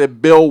owned up, said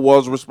Bill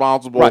was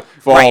responsible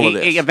for all of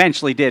this. He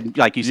eventually did,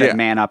 like you said, Yeah.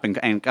 man up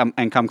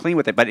and come clean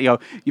with it. But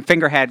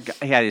Finger had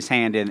his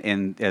hand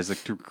in as the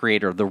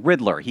creator of the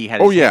Riddler. He had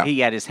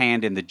he had his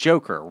hand in the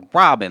Joker,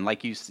 Robin,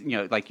 like you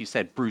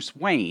said, Bruce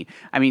Wayne.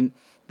 I mean,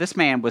 this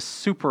man was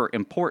super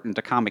important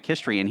to comic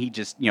history, and he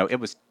just it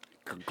was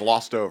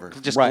Glossed over.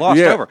 just Right. glossed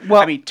Yeah. over.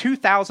 Well- I mean,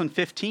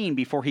 2015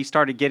 before he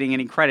started getting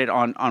any credit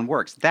on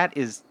works. That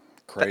is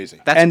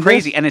Crazy. That's And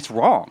crazy, this- and it's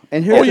wrong.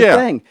 And here's Oh, the yeah.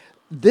 thing: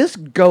 this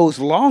goes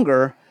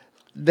longer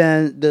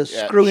than the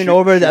Yeah, screwing Schu-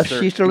 over the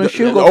Schuster- Schuster and the-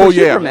 Schugle oh, for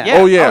yeah. Superman.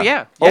 Oh, yeah. Oh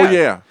yeah. Oh,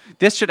 yeah.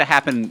 This should have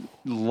happened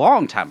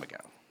long time ago.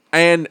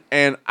 And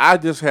I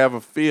just have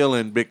a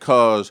feeling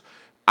because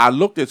I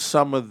looked at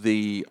some of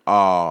the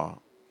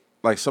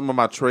like some of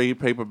my trade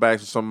paperbacks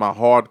and some of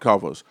my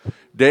hardcovers.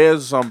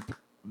 There's some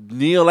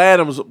Neil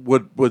Adams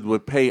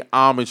would pay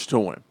homage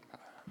to him.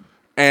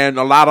 And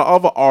a lot of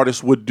other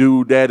artists would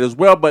do that as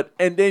well, but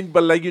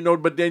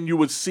then you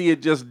would see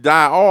it just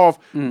die off.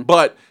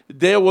 But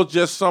there was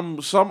just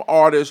some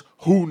artists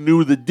who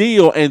knew the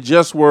deal and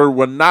just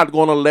were not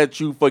going to let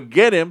you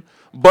forget him.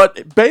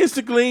 But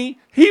basically,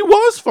 he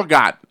was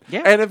forgotten.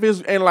 Yeah.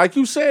 And like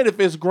you said, if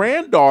his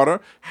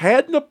granddaughter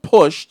hadn't have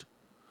pushed,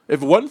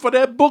 if it wasn't for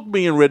that book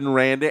being written,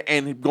 Randy,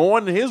 and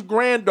going to his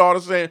granddaughter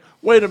saying,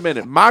 "Wait a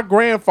minute, my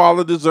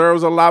grandfather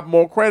deserves a lot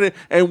more credit,"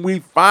 and we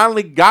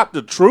finally got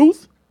the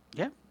truth.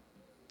 Yeah.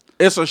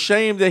 It's a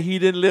shame that he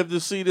didn't live to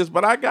see this,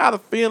 but I got a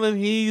feeling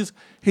he's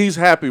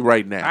happy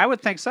right now. I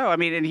would think so. I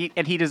mean,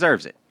 and he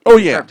deserves it. Oh,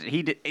 He yeah. deserved it.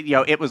 He did.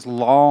 It was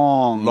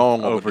long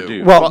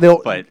overdue. overdue.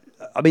 Well, but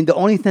I mean, the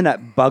only thing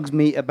that bugs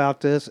me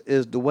about this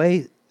is the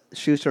way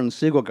Schuster and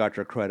Siegel got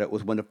their credit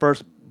was when the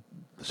first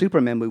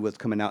Superman movie was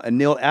coming out, and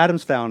Neil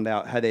Adams found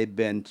out how they'd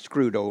been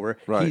screwed over.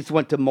 Right. He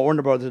went to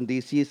Warner Brothers in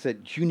DC and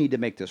said, "You need to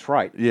make this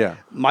right." Yeah.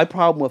 My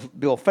problem with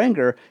Bill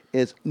Finger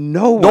is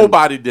nobody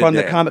Nobody did from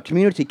that. the comic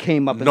community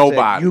came up and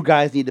Nobody. said, "You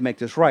guys need to make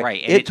this right."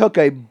 Right, and It it- took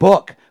a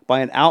book by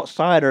an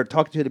outsider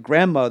talking to the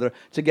grandmother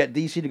to get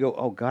DC to go,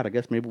 "Oh God, I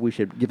guess maybe we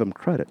should give him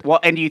credit."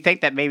 well, and do you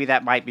think that maybe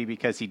that might be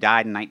because he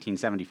died in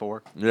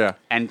 1974? Yeah.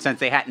 And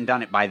since they hadn't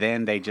done it by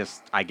then, they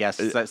just, I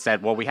guess,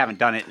 said, "Well, we haven't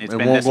done it, and it's And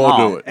been won't this go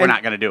long. do it." We're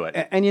not going to do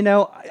it." And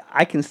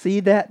I can see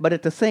that, but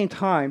at the same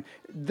time,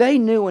 they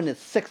knew in the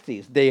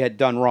 '60s they had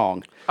done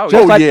wrong. Oh,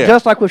 just yeah. like yeah.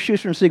 just like with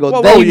Schuster and Siegel,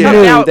 Well, they when you come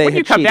knew down, they when had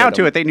you come down cheated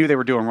to them. it, they knew they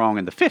were doing wrong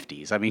in the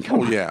 50s. I mean, come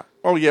Oh on. yeah.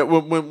 Oh yeah.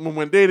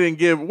 When they didn't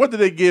give, what did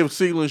they give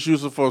Siegel and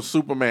Schuster for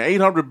Superman?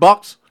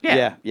 $800.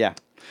 Yeah. Yeah,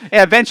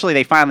 eventually,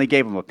 they finally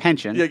gave him a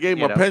pension. Yeah, gave him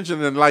you a know,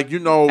 pension and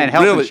and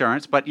health really,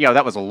 insurance. But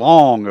that was a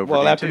long overdue.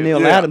 Well, after too.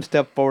 Neil Yeah. Adams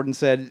stepped forward and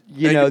said,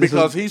 and this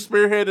because is, he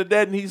spearheaded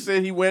that, and he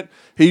said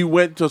he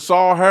went to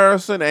Saul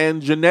Harrison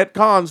and Jeanette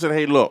Kahn said,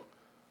 "Hey, look,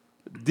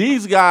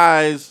 these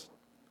guys,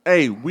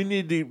 hey, we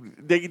need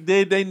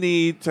they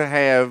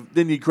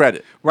need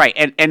credit." Right,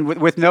 and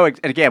with no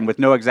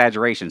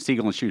exaggeration,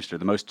 Siegel and Schuster,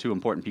 the most two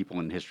important people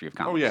in the history of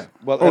comics. Oh yeah.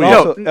 well, oh, it, yeah.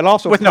 also, it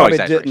also with no probably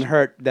exaggeration. didn't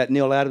hurt that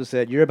Neil Adams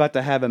said, "You're about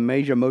to have a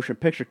major motion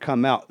picture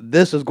come out.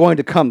 This is going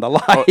to come to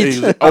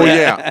light." Oh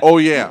yeah. Oh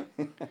yeah.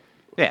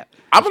 Yeah.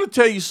 I'm going to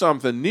tell you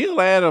something. Neil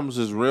Adams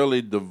is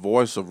really the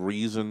voice of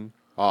reason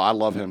Oh, I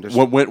love him. There's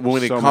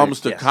when it so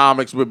comes many- to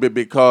comics,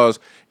 because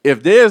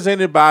if there's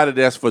anybody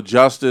that's for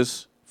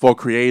justice for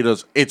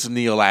creators, it's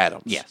Neil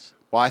Adams. Yes.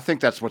 Well, I think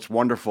that's what's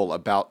wonderful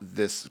about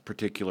this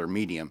particular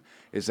medium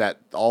is that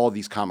all of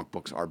these comic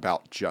books are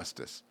about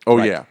justice.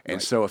 Oh, yeah.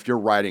 And so if you're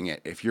writing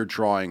it, if you're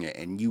drawing it,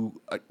 and you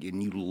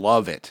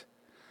love it,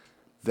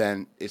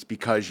 then it's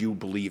because you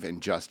believe in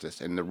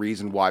justice. And the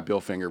reason why Bill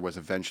Finger was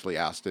eventually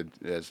ousted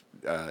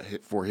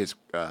for his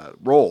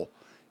role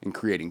in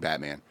creating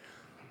Batman,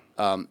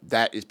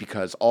 that is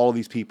because all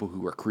these people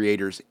who are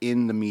creators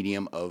in the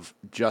medium of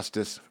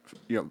justice,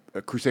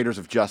 crusaders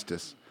of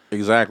justice,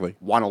 Exactly.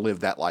 want to live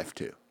that life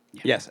too.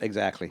 Yes,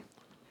 exactly.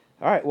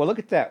 All right, well, look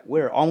at that.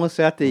 We're almost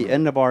at the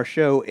end of our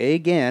show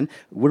again.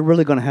 We're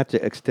really going to have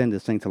to extend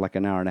this thing to like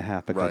an hour and a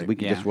half because Right. we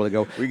can Yeah. just really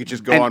go. We could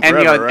just go And, on and,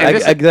 forever, right?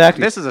 this,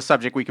 Exactly. This is a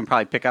subject we can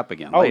probably pick up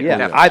again. Oh, later. yeah.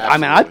 Definitely. I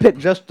mean, I Absolutely. picked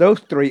just those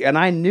three, and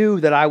I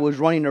knew that I was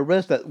running a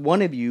risk that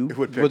one of you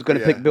Would pick- was going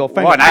to yeah. pick Bill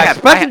Finger. Well, and I I have-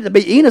 expected I it to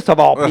be Enos of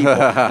all people.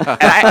 And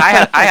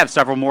I have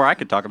several more I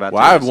could talk about.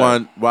 Well, too, I have so-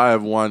 one. Well, I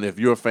have one. If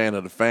you're a fan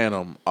of the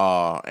Phantom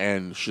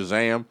and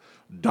Shazam,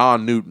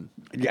 Don Newton.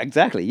 Yeah,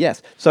 exactly,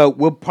 yes. So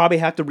we'll probably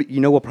have to,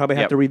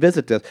 Yep. to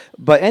revisit this.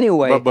 But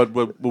anyway, But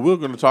we're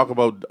going to talk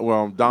about Don.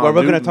 well, we're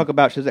going to Newton. talk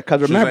about Shazam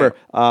because remember,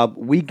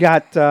 we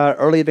got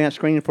early advance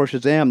screening for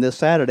Shazam this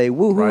Saturday.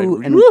 Woohoo!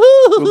 Right. And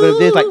we're going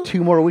to do like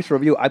 2 more weeks to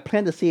review. I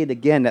plan to see it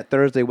again that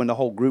Thursday when the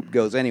whole group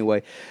goes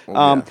anyway.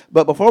 Yeah.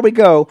 But before we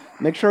go,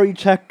 make sure you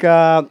check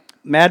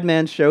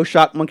Madman Show,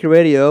 Shock Monkey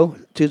Radio,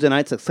 Tuesday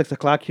nights at 6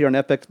 o'clock here on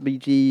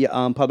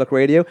FXBG Public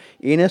Radio.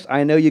 Enos,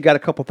 I know you got a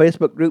couple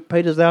Facebook group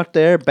pages out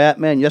there,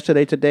 Batman,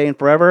 Yesterday, Today, and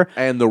Forever.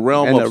 And the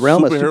realm, And of, the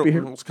realm of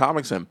superheroes,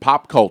 comics, and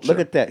pop culture. Look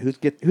at that. Who's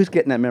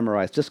getting that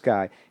memorized? This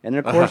guy. And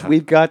then, of course,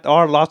 we've got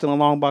our Lost in a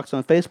Long Box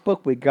on Facebook.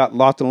 We've got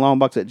Lost in a Long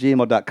Box at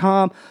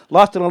gmail.com.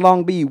 Lost in a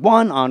Long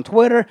B1 on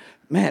Twitter.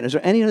 Man, is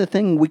there any other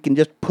thing we can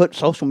just put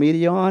social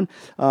media on?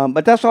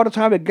 But that's all the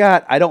time we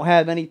got. I don't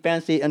have any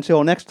fancy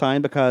until next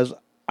time because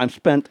I'm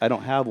spent. I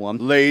don't have one.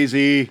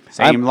 Lazy.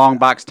 Same long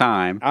box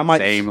time. I might-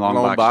 Same long,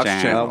 Long box, box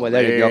channel. channel. Well,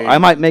 there you go. I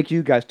might make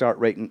you guys start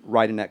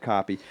writing that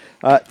copy.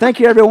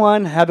 Thank you,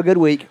 everyone. Have a good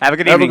week. Have a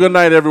good Have evening. a good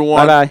night,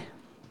 everyone. Bye-bye.